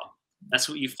 however, that's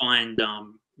what you find.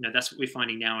 That's what we're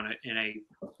finding now in a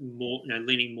more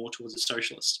leaning more towards a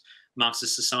socialist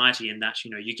Marxist society, in that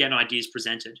you get ideas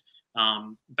presented,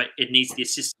 but it needs the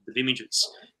assistance of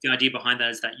images. The idea behind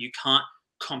that is that you can't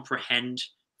comprehend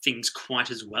things quite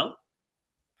as well.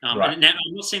 Right. And now,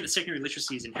 I'm not saying that secondary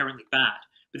literacy is inherently bad,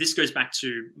 but this goes back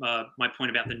to my point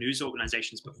about the news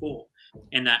organizations before,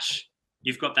 and that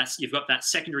you've got that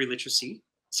secondary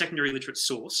literate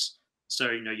source.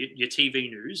 So your TV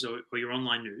news or your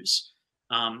online news,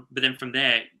 but then from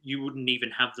there you wouldn't even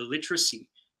have the literacy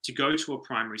to go to a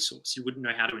primary source. You wouldn't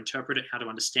know how to interpret it, how to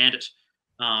understand it.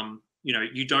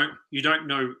 You don't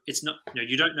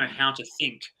know how to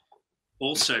think,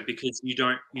 also, because you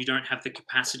don't have the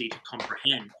capacity to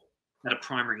comprehend at a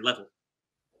primary level.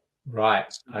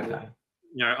 Right. Okay.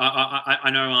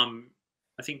 I know.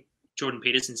 I think Jordan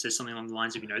Peterson says something along the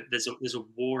lines of, there's a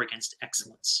war against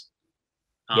excellence.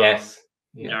 Yes.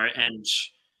 And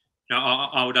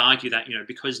I would argue that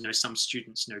because some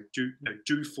students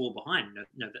do fall behind.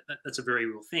 That's a very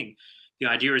real thing. The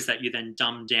idea is that you then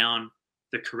dumb down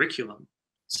the curriculum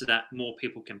so that more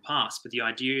people can pass. But the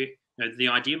idea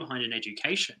behind an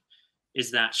education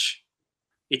is that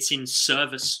it's in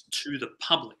service to the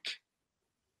public.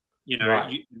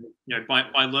 Right.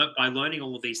 By learning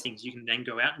all of these things, you can then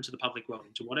go out into the public world,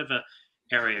 into whatever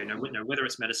area, whether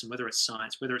it's medicine, whether it's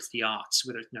science, whether it's the arts,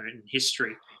 whether it's in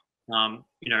history, and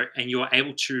you're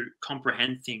able to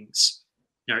comprehend things,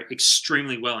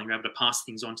 extremely well, and you're able to pass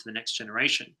things on to the next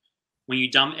generation. When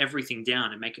you dumb everything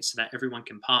down and make it so that everyone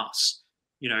can pass,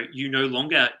 you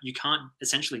can't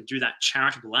essentially do that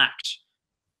charitable act.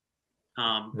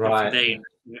 Right.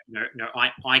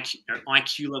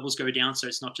 IQ levels go down, so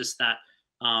it's not just that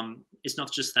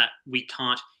we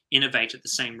can't innovate at the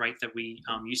same rate that we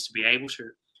used to be able to,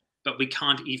 but we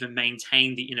can't even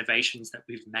maintain the innovations that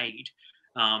we've made.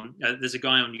 There's a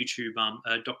guy on YouTube,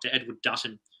 Dr. Edward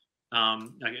Dutton.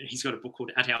 He's got a book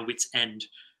called At Our Wits' End.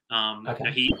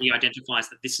 He identifies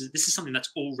that this is something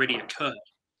that's already occurred,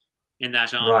 in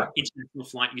that international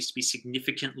flight used to be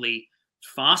significantly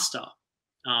faster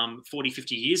 40,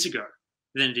 50 years ago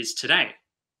than it is today.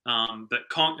 But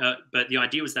the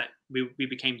idea was that we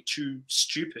became too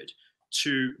stupid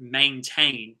to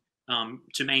maintain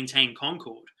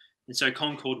Concorde, and so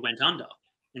Concorde went under,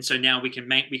 and so now we can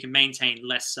maintain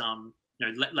less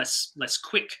less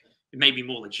quick. It may be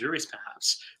more luxurious,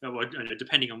 perhaps,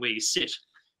 depending on where you sit.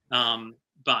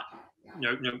 but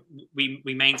we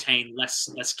maintain less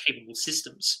capable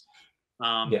systems.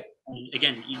 And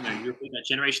again, you repeat that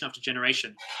generation after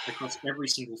generation across every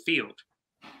single field.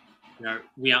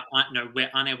 We're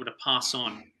unable to pass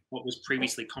on what was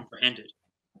previously comprehended,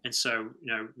 and so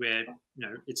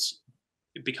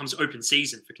it becomes open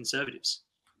season for conservatives.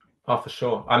 Oh, for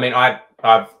sure. I mean,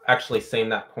 I've actually seen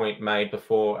that point made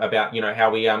before about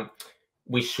how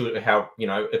we should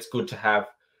it's good to have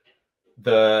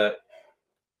the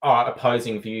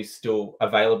opposing views still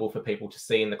available for people to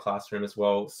see in the classroom as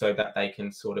well, so that they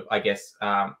can sort of, I guess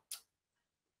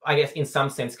in some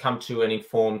sense come to an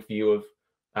informed view of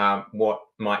what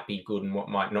might be good and what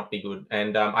might not be good.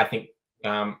 And I think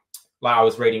like I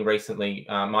was reading recently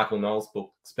Michael Knowles'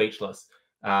 book Speechless,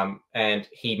 and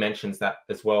he mentions that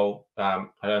as well. I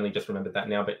only just remembered that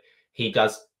now, but he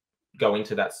does go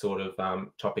into that sort of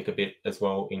topic a bit as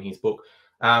well in his book,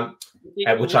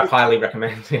 which I highly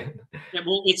recommend. Yeah,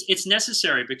 well, it's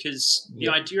necessary, because the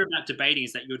idea about debating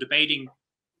is that you're debating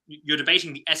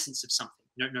the essence of something.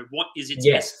 What is its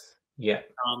essence? Yeah.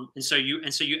 And so you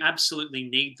absolutely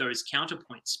need those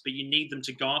counterpoints, but you need them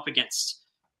to go up against.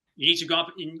 You need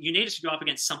it to go up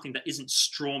against something that isn't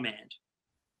strawmanned.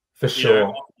 For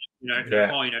sure.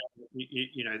 The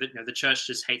church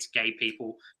just hates gay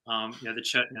people.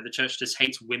 The church just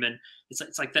hates women.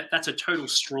 It's like that. That's a total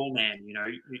straw man.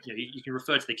 You can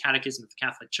refer to the Catechism of the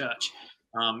Catholic Church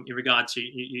in regard to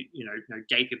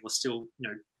gay people are still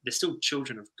they're still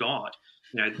children of God.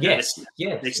 Yes,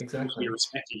 exactly.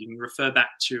 Respected. You can refer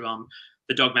back to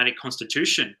the dogmatic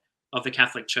constitution of the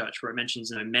Catholic Church, where it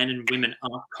mentions men and women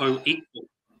are co-equal.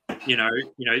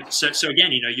 So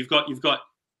again, you've got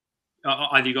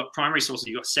either you've got primary sources,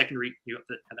 you've got secondary,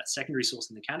 that secondary source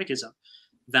in the Catechism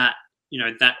that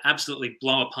that absolutely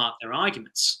blow apart their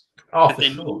arguments. Oh, but for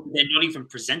they're sure. They're not even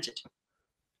presented.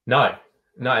 No,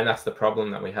 and that's the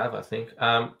problem that we have, I think.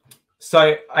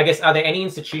 So I guess, are there any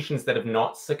institutions that have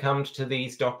not succumbed to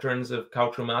these doctrines of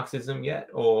cultural Marxism yet,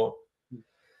 or?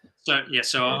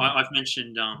 I've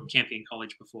mentioned Campion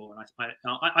College before, and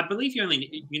I believe you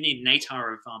need an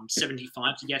ATAR of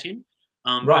 75 to get in.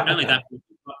 Right. But not only that,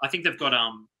 I think they've got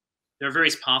there are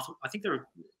various paths. I think there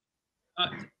are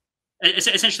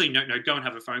essentially go and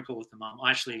have a phone call with them. I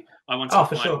once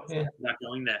applied without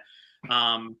going there.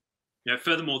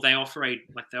 Furthermore, they offer a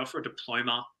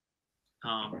diploma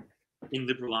in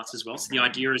liberal arts as well. So the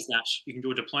idea is that you can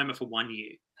do a diploma for 1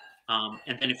 year.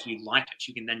 And then if you like it,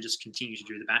 you can then just continue to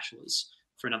do the bachelor's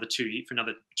for another 2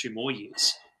 more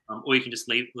years, or you can just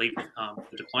leave the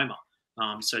diploma.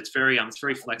 So it's very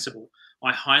flexible.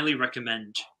 I highly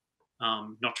recommend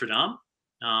Notre Dame.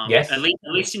 Yes. At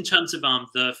least in terms of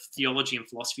the theology and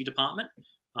philosophy department.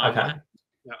 Okay.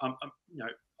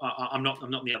 I'm not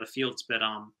in the other fields, but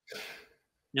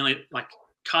nearly like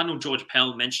Cardinal George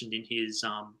Pell mentioned in his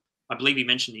I believe he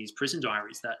mentioned in his prison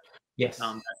diaries that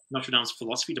Notre Dame's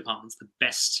philosophy department is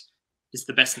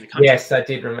the best in the country. Yes, I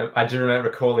do remember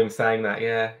recall him saying that.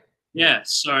 Yeah. Yeah.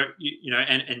 So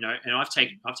and I've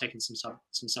taken some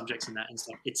subjects in that, and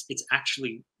stuff. It's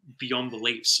actually beyond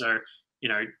belief. So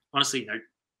honestly,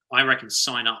 I reckon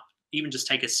sign up. Even just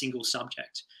take a single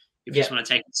subject if you just want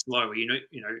to take it slow. It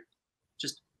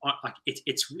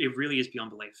really is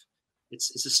beyond belief.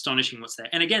 It's astonishing what's there.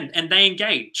 And again, they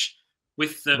engage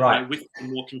with the with the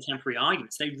more contemporary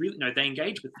arguments. They really they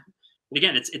engage with them. But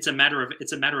again, it's a matter of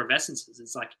essences.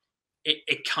 It's like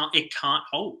it can't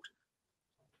hold.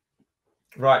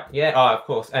 Right. Yeah. Oh, of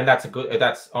course. And that's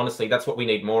honestly what we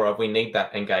need more of. We need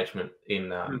that engagement in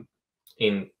the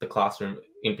classroom,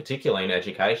 in particular in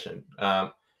education,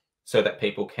 so that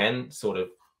people can sort of,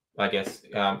 I guess,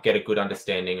 get a good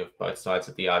understanding of both sides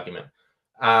of the argument.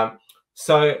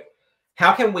 So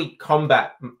how can we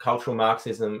combat cultural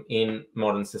Marxism in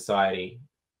modern society?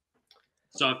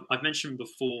 So I've mentioned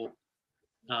before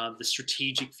the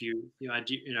strategic view. The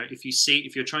idea,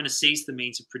 if you're trying to seize the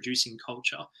means of producing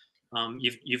culture,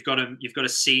 you've got to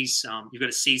seize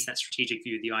that strategic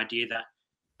view. The idea that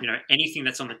anything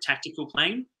that's on the tactical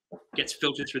plane gets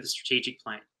filtered through the strategic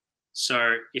plane.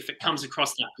 So if it comes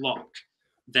across that block,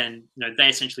 then they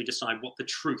essentially decide what the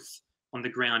truth on the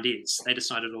ground is. They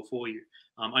decide it all for you.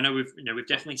 I know we've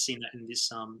definitely seen that in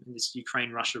this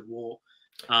Ukraine-Russia war.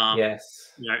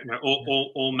 Yes.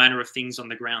 All manner of things on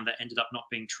the ground that ended up not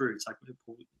being true. It's like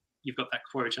you've got that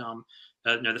quote.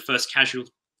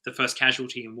 The first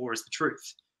casualty in war is the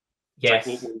truth. Yes.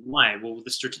 Like, why? Well,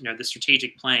 the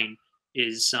strategic plane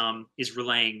is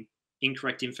relaying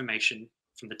incorrect information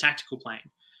from the tactical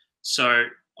plane. So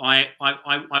I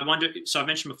wonder. So I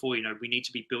mentioned before, we need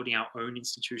to be building our own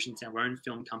institutions, our own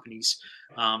film companies.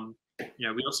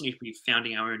 We also need to be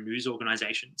founding our own news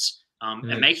organizations.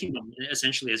 and making them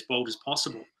essentially as bold as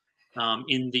possible.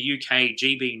 In the UK,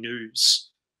 GB News,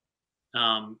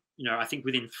 I think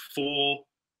within 4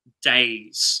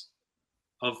 days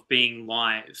of being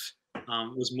live,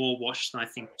 was more watched than I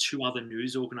think 2 other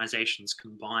news organizations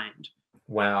combined.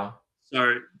 Wow.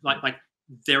 So like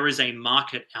there is a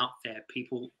market out there.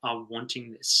 People are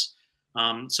wanting this.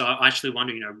 So I actually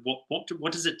wonder,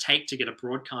 what does it take to get a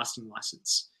broadcasting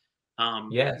license?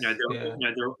 Yes.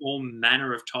 There are all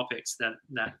manner of topics that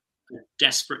are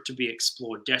desperate to be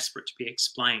explored, desperate to be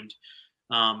explained,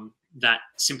 that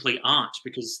simply aren't,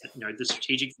 because the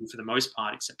strategic view, for the most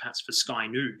part, except perhaps for Sky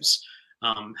News,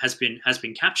 has been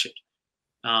captured.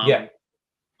 I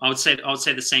would say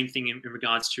the same thing in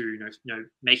regards to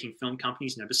making film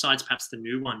companies. Besides perhaps the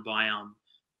new one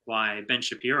by Ben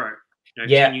Shapiro.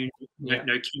 Can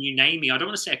you name me? I don't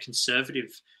want to say a conservative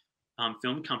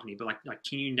film company, but like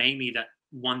can you name me that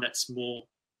one that's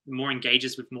more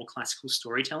engages with more classical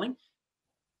storytelling,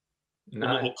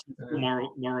 or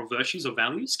moral virtues or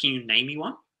values? Can you name me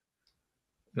one?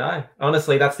 No,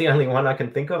 honestly, that's the only one I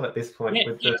can think of at this point.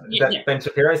 That Ben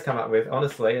Shapiro's come up with.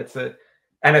 Honestly,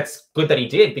 and it's good that he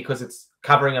did, because it's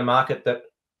covering a market that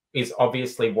is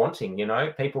obviously wanting.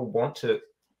 People want to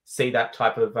see that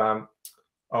type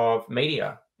of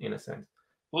media, in a sense.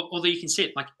 Although you can see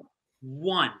it like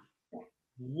one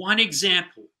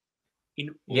example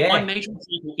one major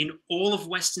example in all of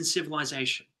Western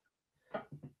civilization.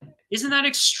 Isn't that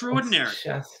extraordinary?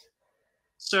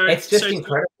 It's just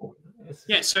incredible.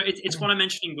 So it's what I'm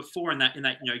mentioning before, in that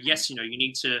yes, you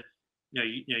need to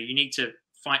you need to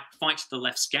fight the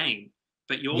left's game,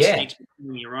 but you also need to be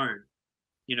doing your own.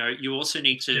 You also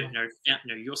need to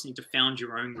you also need to found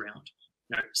your own ground.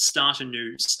 Start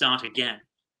anew, start again.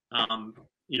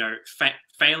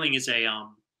 Failing is a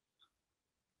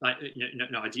I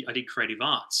did creative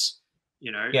arts.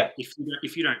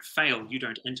 If you don't fail, you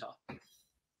don't enter.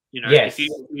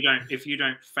 If you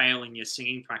don't fail in your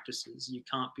singing practices, you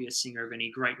can't be a singer of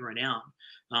any great renown,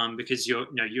 because you're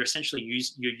essentially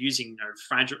using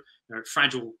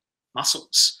fragile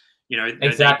muscles.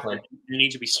 Exactly. They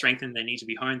need to be strengthened. They need to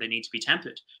be honed. They need to be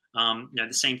tempered. The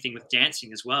same thing with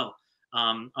dancing as well.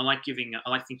 I like thinking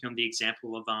on the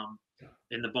example of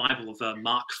in the Bible of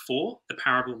Mark 4, the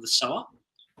parable of the sower,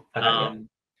 and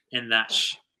that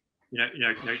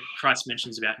Christ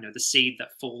mentions about the seed that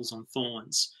falls on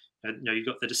thorns. You've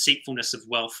got the deceitfulness of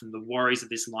wealth and the worries of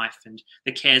this life and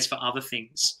the cares for other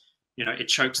things. It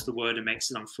chokes the word and makes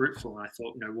it unfruitful. And I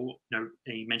thought, and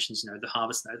he mentions, the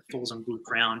harvest that falls on good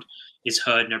ground is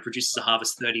heard, produces a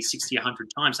harvest 30, 60, 100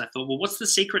 times. And I thought, well, what's the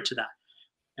secret to that?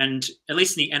 And at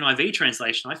least in the NIV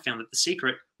translation, I found that the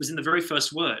secret was in the very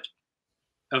first word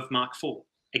of Mark 4.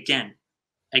 Again,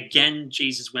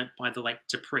 Jesus went by the lake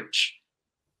to preach.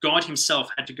 God himself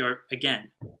had to go again,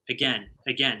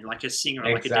 like a singer,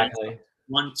 like a dancer.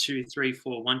 1, 2, 3,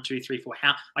 4. 1, 2, 3, 4.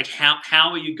 How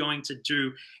are you going to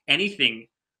do anything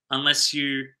unless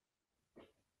you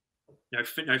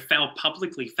fail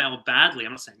publicly, fail badly?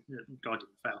 I'm not saying God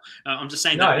didn't fail. I'm just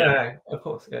saying no, of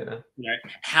course,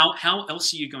 how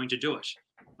else are you going to do it?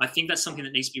 I think that's something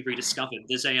that needs to be rediscovered.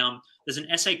 There's an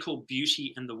essay called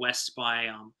 "Beauty in the West" by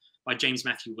James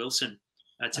Matthew Wilson.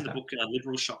 It's in the book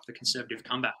Liberal Shock, The Conservative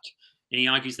Comeback. And he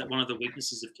argues that one of the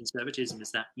weaknesses of conservatism is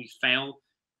that we fail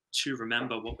to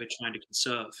remember what we're trying to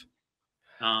conserve.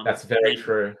 That's very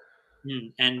true.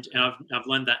 And I've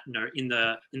learned that in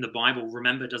the Bible,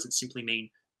 remember doesn't simply mean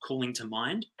calling to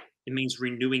mind. It means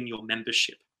renewing your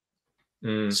membership.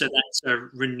 So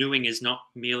renewing is not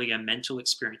merely a mental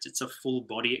experience; it's a full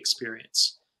body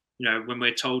experience. When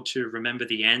we're told to remember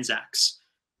the Anzacs,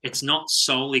 it's not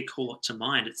solely call it to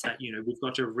mind. It's that we've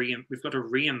got to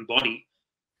re-embody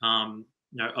a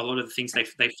lot of the things they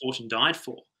fought and died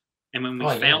for. And when we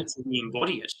fail to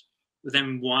re-embody it,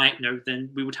 then then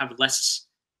we would have less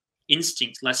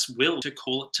instinct, less will to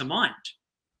call it to mind.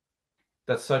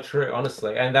 That's so true,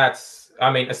 honestly. And that's,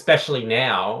 especially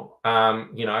now,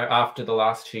 after the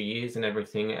last 2 years and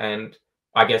everything, and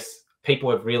I guess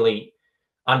people have really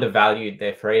undervalued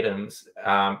their freedoms,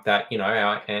 that,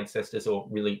 our ancestors all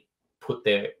really put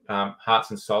their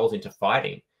hearts and souls into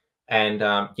fighting. And,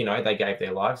 they gave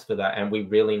their lives for that. And we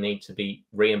really need to be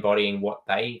re-embodying what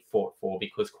they fought for,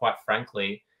 because quite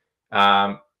frankly,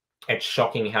 it's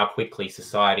shocking how quickly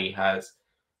society has,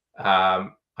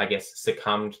 I guess,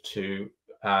 succumbed to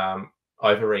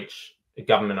overreach,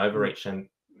 government overreach, and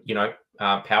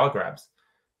power grabs.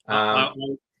 I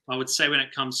would say when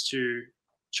it comes to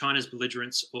China's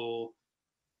belligerence or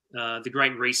the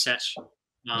Great Reset,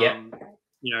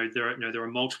 there are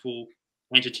multiple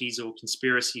entities or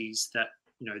conspiracies that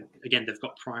again they've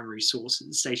got primary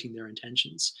sources stating their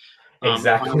intentions.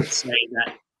 Exactly. I would say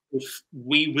that if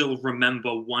we will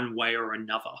remember one way or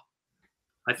another,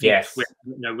 I think Yes.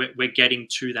 we're getting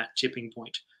to that tipping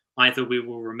point. Either we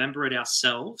will remember it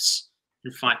ourselves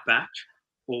and fight back,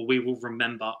 or we will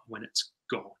remember when it's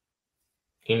gone.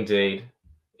 Indeed,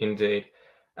 indeed.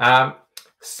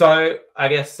 So I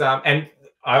guess, and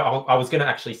I was going to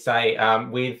actually say,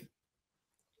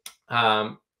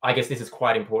 I guess this is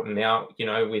quite important now.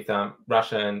 With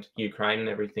Russia and Ukraine and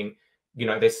everything,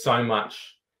 there's so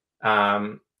much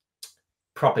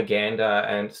propaganda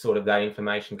and sort of that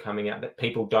information coming out that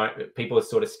people are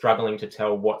sort of struggling to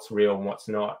tell what's real and what's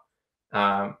not.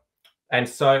 And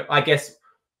so I guess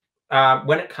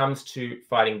when it comes to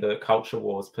fighting the culture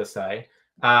wars per se,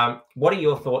 what are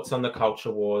your thoughts on the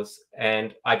culture wars?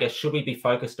 And I guess, should we be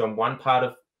focused on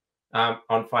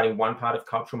on fighting one part of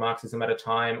cultural Marxism at a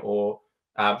time, or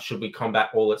should we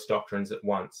combat all its doctrines at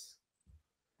once?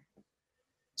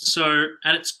 So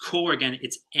at its core, again,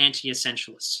 it's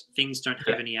anti-essentialist. Things don't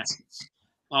have any essence.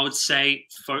 I would say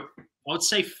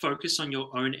focus on your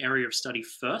own area of study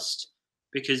first,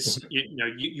 because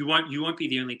you won't be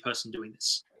the only person doing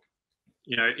this.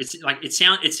 It's like it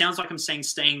sounds like I'm saying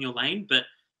stay in your lane, but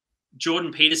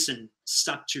Jordan Peterson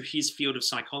stuck to his field of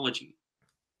psychology,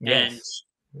 and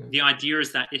the idea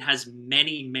is that it has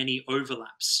many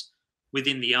overlaps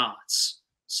within the arts.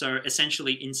 So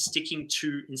essentially, in sticking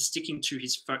to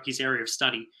his area of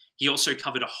study, he also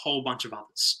covered a whole bunch of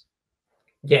others.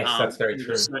 Yes, that's very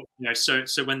true. So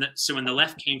when the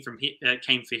left came for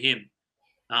him,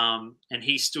 and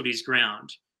he stood his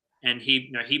ground, and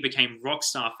he became rock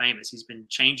star famous. He's been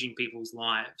changing people's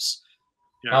lives,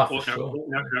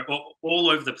 all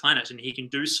over the planet, and he can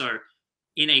do so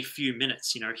in a few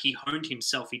minutes. He honed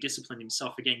himself, he disciplined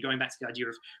himself. Again, going back to the idea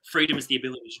of freedom is the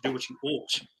ability to do what you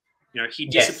ought. He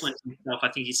disciplined himself. I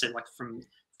think he said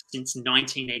since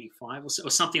 1985 or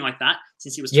something like that.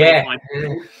 Since he was 25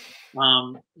 years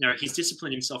old. He's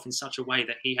disciplined himself in such a way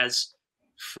that he has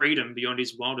freedom beyond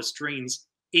his wildest dreams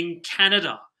in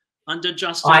Canada under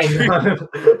Justin Trudeau.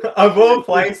 Of all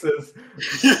places.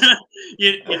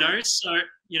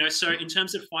 So in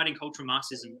terms of fighting cultural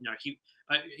Marxism,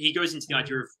 he goes into the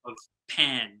idea of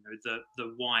pan,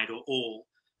 the wide or all.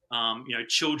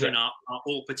 Children are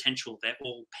all potential. They're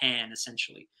all pan,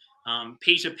 essentially.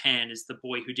 Peter Pan is the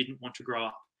boy who didn't want to grow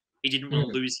up. He didn't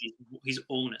want to lose his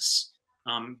allness.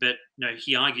 But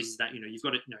he argues that you've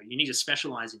got to you need to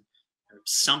specialize in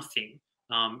something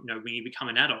when you become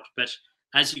an adult. But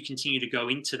as you continue to go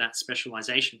into that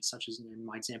specialization, such as in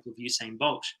my example of Usain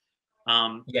Bolt,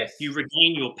 you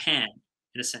regain your pan,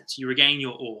 in a sense. You regain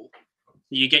your all.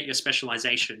 You get your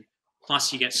specialization,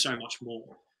 plus you get so much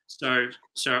more. So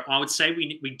I would say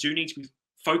we do need to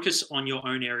focus on your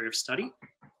own area of study.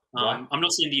 I'm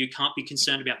not saying that you can't be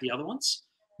concerned about the other ones.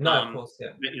 No, of course,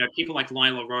 yeah. But, people like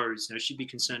Lila Rose, she'd be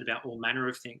concerned about all manner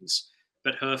of things,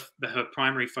 but her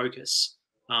primary focus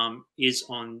is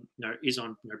on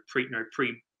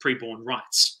preborn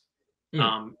rights.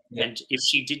 And if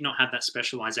she did not have that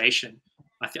specialization,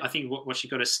 I think what she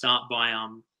got to start by.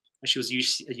 She was a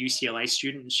UCLA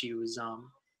student, and she was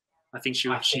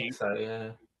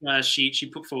she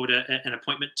put forward an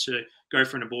appointment to go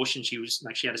for an abortion. She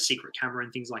had a secret camera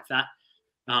and things like that.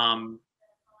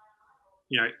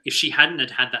 If she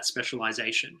hadn't had that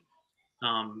specialization,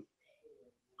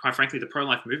 quite frankly, the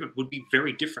pro-life movement would be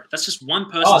very different. That's just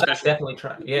one person. Oh, that's definitely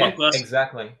true. Yeah,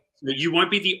 exactly. You won't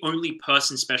be the only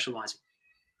person specializing.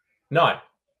 No,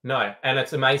 and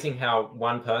it's amazing how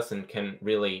one person can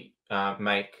really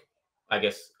make, I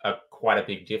guess, quite a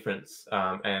big difference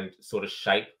and sort of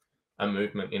shape a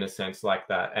movement in a sense like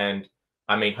that. And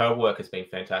I mean, her work has been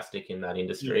fantastic in that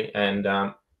industry and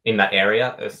in that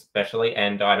area especially.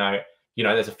 And I know,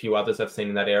 there's a few others I've seen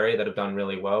in that area that have done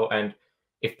really well. And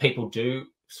if people do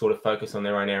sort of focus on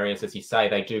their own areas, as you say,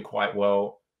 they do quite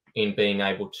well in being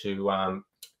able to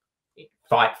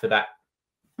fight for that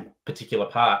particular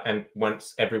part. And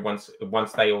once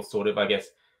they all sort of, I guess,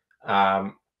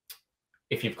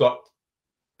 if you've got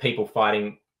people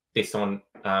fighting this on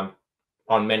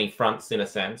many fronts in a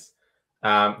sense,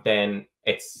 then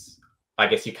it's, I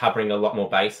guess, you're covering a lot more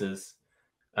bases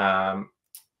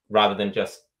rather than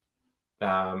just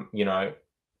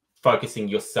focusing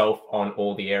yourself on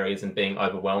all the areas and being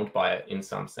overwhelmed by it in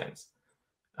some sense.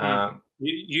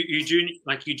 You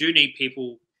do need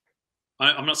people.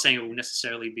 I'm not saying it will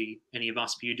necessarily be any of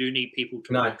us, but you do need people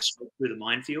to walk through the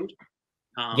minefield.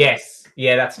 Yes,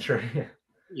 yeah, that's true.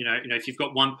 If you've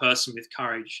got one person with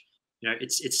courage,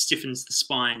 it stiffens the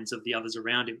spines of the others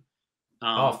around him.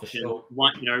 For sure.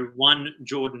 One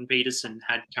Jordan Peterson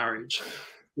had courage,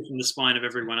 stiffened the spine of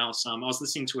everyone else. I was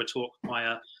listening to a talk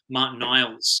by Martin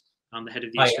Niles the head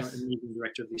of the Yes. Managing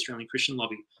Director of the Australian Christian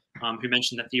Lobby, who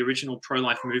mentioned that the original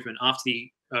pro-life movement after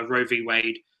the Roe v.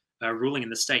 Wade ruling in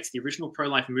the States, the original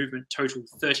pro-life movement totaled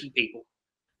 30 people.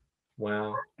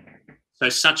 Wow. So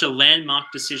such a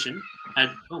landmark decision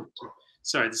had. Oh,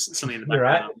 sorry, there's something in the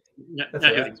background. You're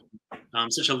right.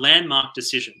 Right. Such a landmark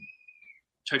decision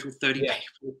totaled 30 Yeah.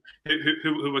 people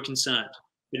who were concerned.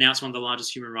 But now it's one of the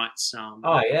largest human rights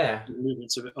Oh yeah.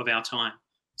 movements of our time.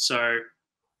 So,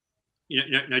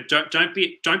 don't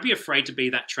be afraid to be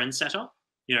that trendsetter.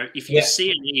 If you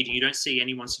see a need and you don't see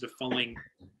anyone sort of following,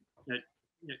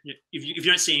 if you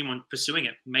don't see anyone pursuing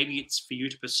it, maybe it's for you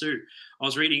to pursue. I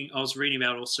was reading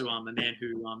about also a man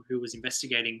who was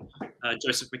investigating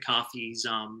Joseph McCarthy's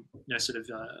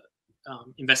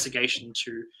investigation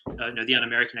to the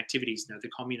un-American activities, the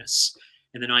communists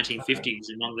in the 1950s,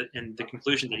 and the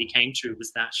conclusion that he came to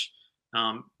was that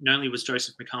not only was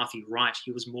Joseph McCarthy right,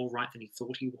 he was more right than he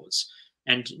thought he was.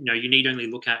 And you need only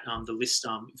look at the list.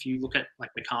 If you look at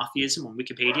like McCarthyism on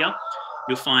Wikipedia,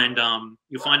 you'll find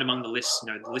among the list,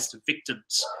 the list of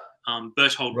victims,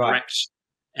 Bertolt Brecht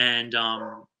and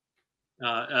Hans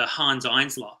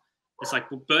Einsler. It's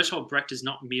like, well, Bertolt Brecht is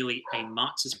not merely a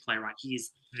Marxist playwright; he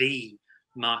is the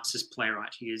Marxist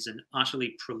playwright. He is an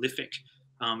utterly prolific,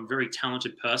 very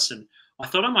talented person. I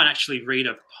thought I might actually read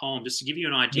a poem just to give you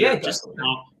an idea of just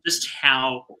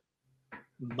how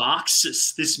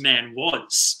Marxist this man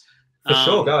was. For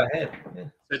sure, go ahead. Yeah.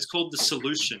 It's called The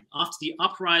Solution. After the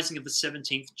uprising of the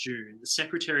 17th June, the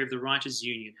secretary of the Writers'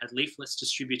 Union had leaflets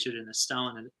distributed in the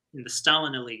Stalin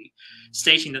elite,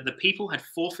 stating that the people had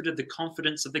forfeited the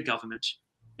confidence of the government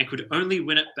and could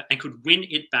win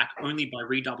it back only by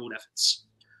redoubled efforts.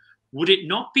 Would it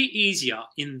not be easier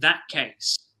in that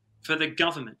case for the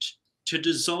government to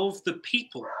dissolve the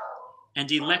people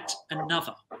and elect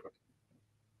another?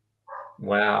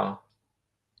 Wow.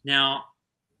 Now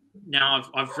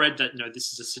I've read that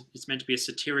this is it's meant to be a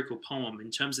satirical poem.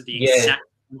 In terms of the exact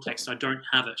context, I don't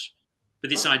have it. But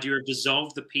this idea of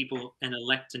dissolve the people and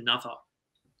elect another,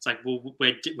 it's like, well,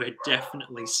 we're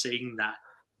definitely seeing that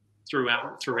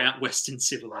throughout Western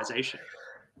civilization.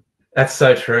 That's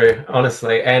so true,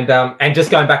 honestly. And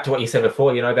just going back to what you said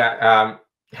before, about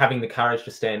having the courage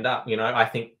to stand up. I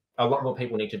think a lot more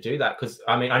people need to do that, because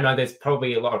I know there's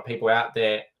probably a lot of people out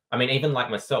there. Even like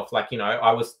myself,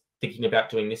 I was thinking about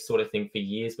doing this sort of thing for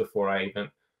years before I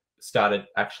even started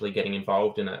actually getting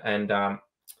involved in it.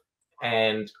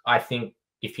 And I think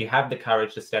if you have the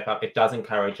courage to step up, it does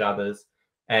encourage others.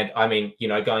 And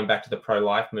going back to the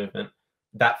pro-life movement,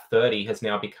 that 30 has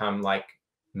now become like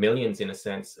millions in a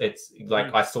sense. It's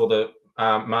like I saw the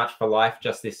March for Life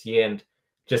just this year, and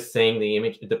just seeing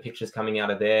the pictures coming out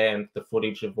of there and the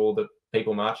footage of all the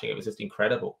people marching, it was just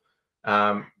incredible.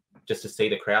 Just to see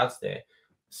the crowds there.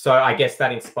 So I guess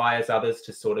that inspires others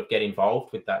to sort of get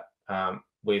involved with that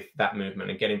movement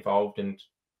and get involved and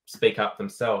speak up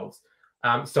themselves.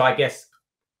 So I guess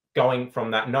going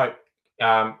from that note,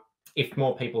 if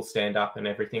more people stand up and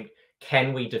everything,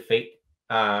 can we defeat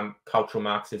cultural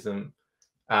Marxism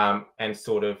and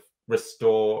sort of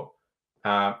restore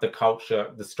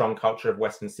the strong culture of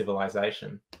Western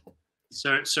civilization?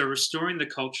 So restoring the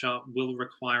culture will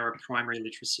require a primary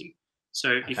literacy.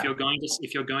 So if you're going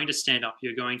to stand up,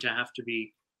 you're going to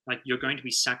be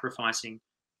sacrificing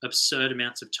absurd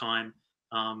amounts of time,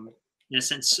 in a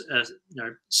sense,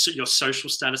 your social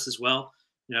status as well.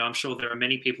 I'm sure there are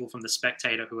many people from The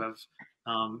Spectator who have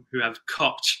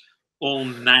copped all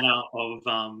manner of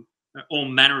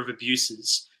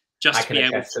abuses just to be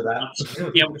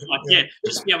able to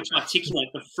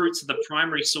articulate the fruits of the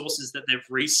primary sources that they've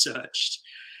researched.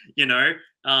 In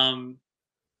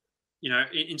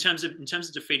terms of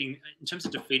defeating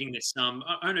this, I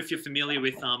don't know if you're familiar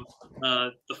with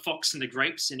the fox and the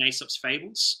grapes in Aesop's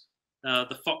fables.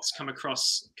 The fox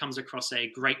comes across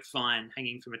a grapevine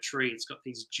hanging from a tree. It's got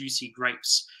these juicy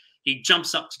grapes. He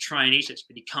jumps up to try and eat it,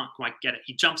 but he can't quite get it.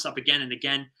 He jumps up again and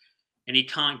again, and he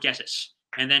can't get it.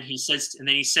 And then he says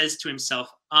to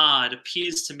himself, "It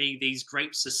appears to me these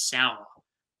grapes are sour."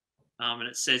 And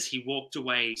it says he walked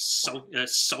away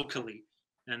sulkily.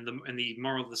 And the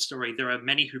moral of the story: there are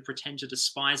many who pretend to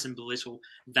despise and belittle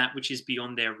that which is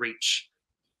beyond their reach.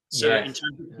 So in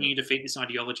terms of can you defeat this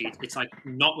ideology, it's like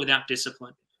not without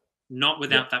discipline, not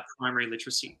without that primary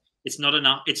literacy. It's not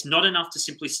enough. It's not enough to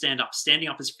simply stand up. Standing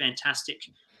up is fantastic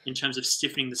in terms of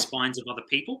stiffening the spines of other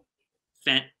people.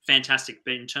 Fantastic.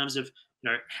 But in terms of,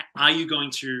 are you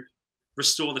going to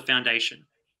restore the foundation?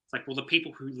 It's like, well, the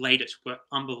people who laid it were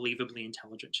unbelievably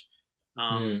intelligent.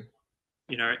 And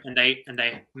they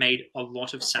made a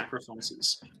lot of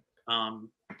sacrifices. At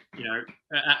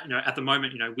the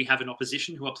moment, we have an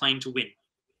opposition who are playing to win.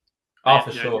 Oh,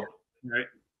 for sure.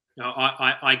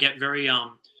 I get very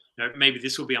maybe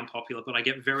this will be unpopular, but I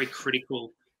get very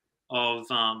critical of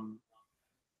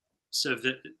sort of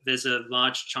there's a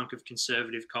large chunk of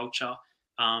conservative culture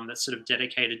that's sort of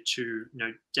dedicated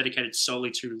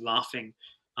solely to laughing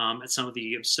at some of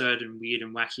the absurd and weird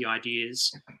and wacky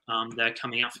ideas that are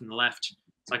coming out from the left.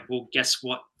 It's like, well, guess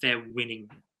what? They're winning.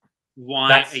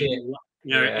 Why are you?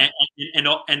 And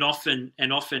often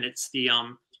it's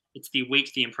the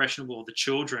weak, the impressionable, the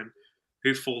children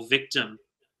who fall victim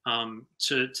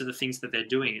to the things that they're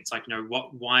doing. It's like,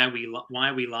 why are we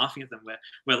laughing at them?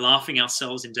 We're laughing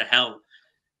ourselves into hell.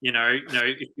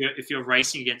 If you're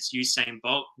racing against Usain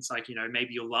Bolt, it's like,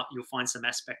 maybe you'll find some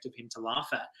aspect of him to laugh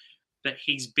at, but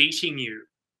he's beating you.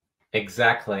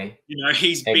 Exactly.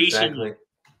 He's beating you.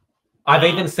 I've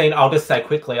even seen, I'll just say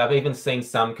quickly, I've even seen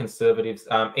some conservatives,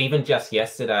 even just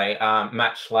yesterday,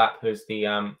 Matt Schlapp, who's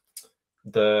the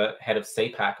head of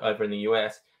CPAC over in the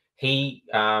US, he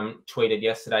tweeted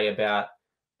yesterday about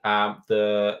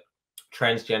the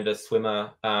transgender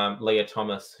swimmer, Leah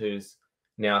Thomas, who's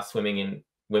now swimming in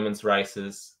women's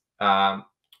races.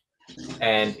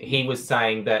 And he was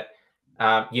saying that,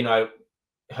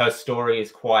 her story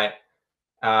is quite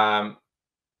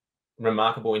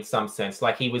remarkable in some sense.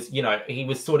 Like he was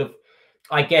sort of,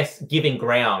 I guess, giving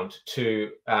ground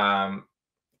to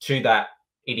that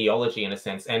ideology in a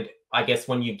sense. And I guess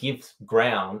when you give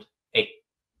ground, it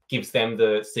gives them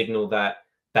the signal that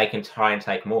they can try and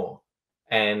take more.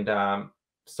 And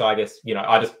so I guess,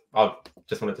 I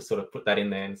just wanted to sort of put that in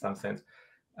there in some sense.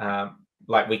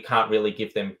 Like we can't really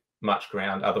give them much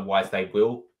ground, otherwise they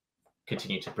will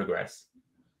continue to progress.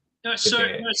 So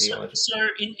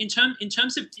in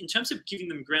terms of giving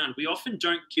them ground, we often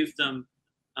don't give them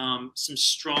some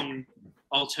strong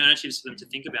alternatives for them to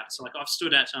think about. So like I've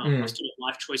stood at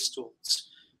life choice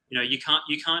stalls. You can't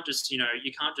just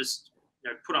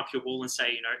put up your wall and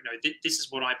say this is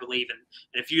what I believe in,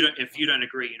 and if you don't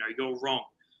agree, you're wrong.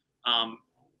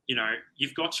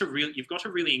 You've got to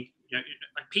really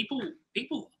like people.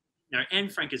 Anne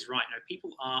Frank is right.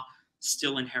 People are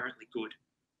still inherently good.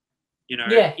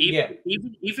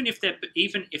 Even if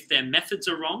their methods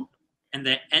are wrong and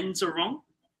their ends are wrong,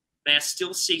 they are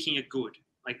still seeking a good.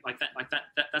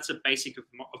 That's a basic of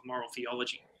moral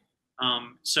theology.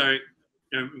 So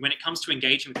when it comes to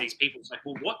engaging with these people, it's like,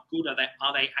 well, what good are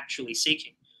they actually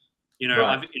seeking?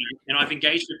 Right. I've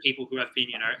engaged with people who have been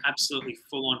absolutely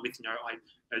full on with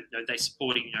they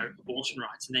supporting abortion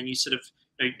rights, and then you sort of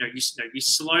you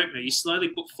slowly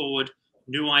put forward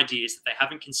new ideas that they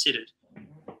haven't considered.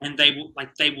 And they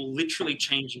will literally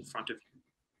change in front of you.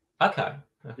 Okay.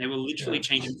 They will literally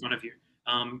change in front of you.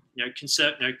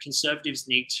 Conservatives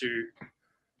need to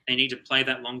play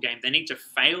that long game. They need to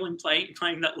fail in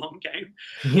playing that long game.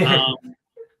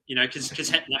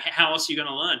 Because how else are you going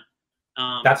to learn?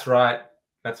 That's right.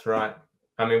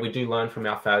 I mean, we do learn from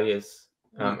our failures,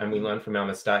 and we learn from our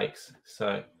mistakes.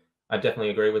 So I definitely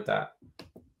agree with that.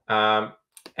 And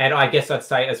I guess I'd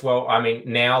say as well, I mean,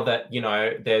 now that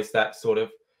there's that sort of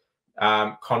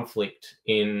conflict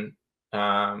in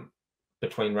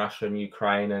between Russia and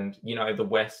Ukraine, and the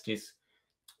West is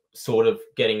sort of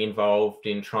getting involved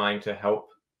in trying to help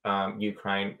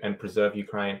Ukraine and preserve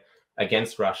Ukraine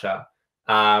against Russia.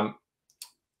 I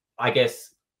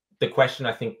guess the question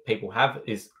I think people have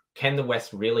is, can the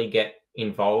West really get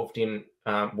involved in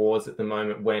wars at the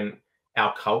moment when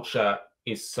our culture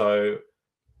is so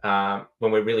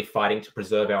when we're really fighting to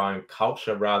preserve our own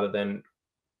culture rather than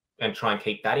and try and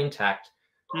keep that intact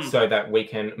so that we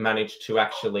can manage to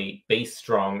actually be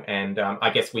strong. And I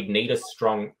guess we'd need a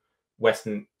strong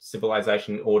Western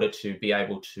civilization in order to be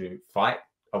able to fight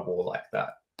a war like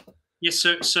that. Yes.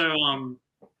 So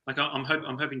like I'm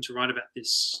hoping to write about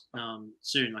this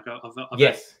soon. Like I've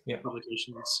had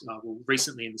publications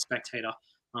recently in The Spectator,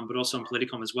 but also in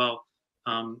Politicom as well.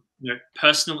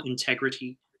 Personal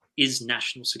integrity is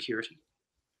national security.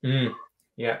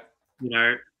 Yeah.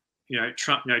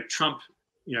 Trump,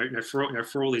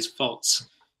 for all his faults,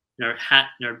 had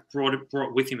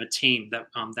brought with him a team that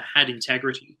had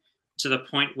integrity to the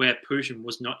point where Putin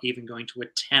was not even going to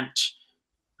attempt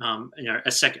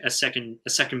a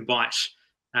second bite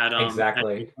at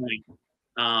exactly.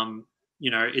 At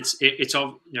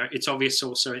it's obvious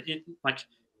also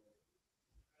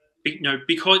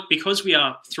because we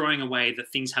are throwing away that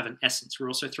things have an essence, we're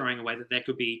also throwing away that there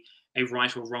could be a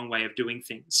right or wrong way of doing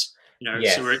things.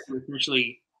 Yes. So we're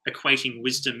essentially equating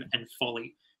wisdom and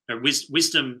folly.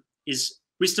 Wisdom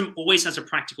always has a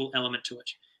practical element to it.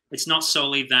 It's not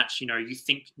solely that you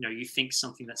think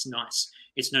something that's nice.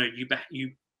 It's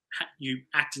you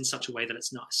act in such a way that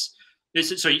it's nice.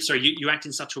 So you act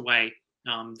in such a way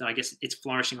that I guess it's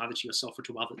flourishing either to yourself or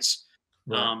to others.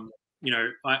 Right. You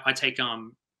know, I take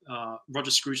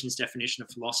Roger Scruton's definition of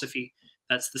philosophy.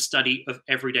 That's the study of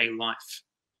everyday life.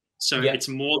 So Yeah. it's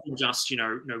more than just,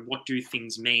 what do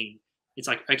things mean? It's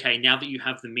like, okay, now that you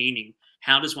have the meaning,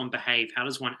 how does one behave? How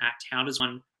does one act? How does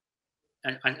one,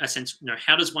 a sense,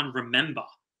 how does one remember,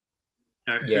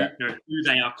 Yeah. who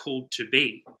they are called to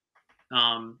be?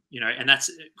 And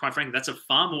that's, quite frankly, that's a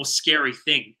far more scary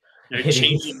thing,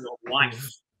 changing your life.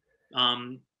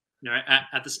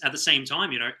 At the same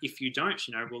time, if you don't,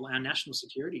 well, our national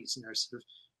securities, sort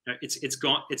of, it's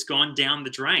gone down the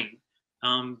drain,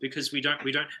 because we don't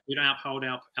uphold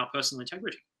our personal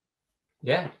integrity.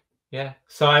 Yeah. Yeah.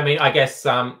 So I mean, I guess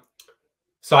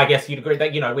you'd agree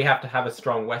that we have to have a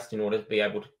strong West in order to be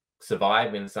able to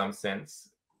survive in some sense,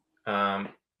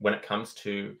 when it comes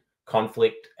to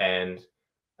conflict and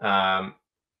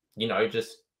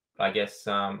just I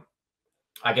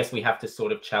guess we have to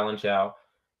sort of challenge our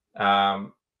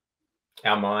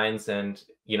minds and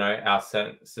our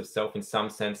sense of self in some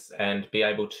sense, and be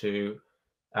able to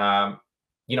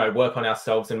work on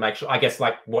ourselves and make sure, I guess,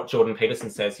 like what Jordan Peterson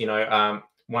says,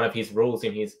 one of his rules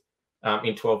in his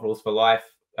in 12 Rules for Life,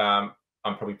 I'm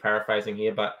probably paraphrasing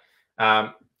here, but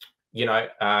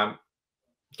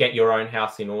get your own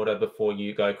house in order before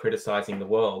you go criticizing the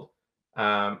world.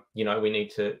 We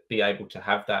need to be able to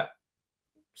have that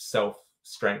self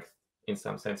strength in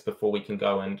some sense before we can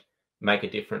go and make a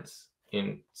difference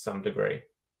in some degree.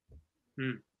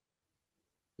 No,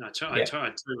 I totally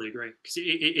agree, because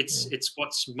it's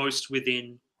what's most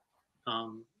within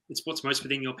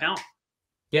your power.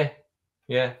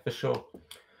 Yeah, for sure.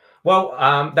 Well,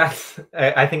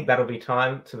 I think that'll be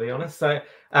time, to be honest. So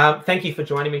thank you for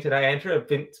joining me today, Andrew.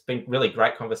 It's been really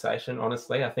great conversation,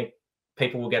 honestly. I think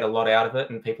people will get a lot out of it,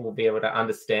 and people will be able to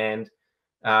understand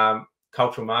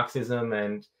cultural Marxism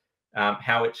and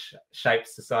how it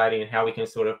shapes society and how we can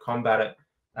sort of combat it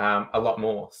a lot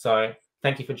more. So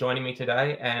thank you for joining me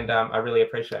today, and I really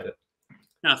appreciate it.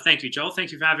 No, thank you, Joel.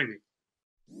 Thank you for having me.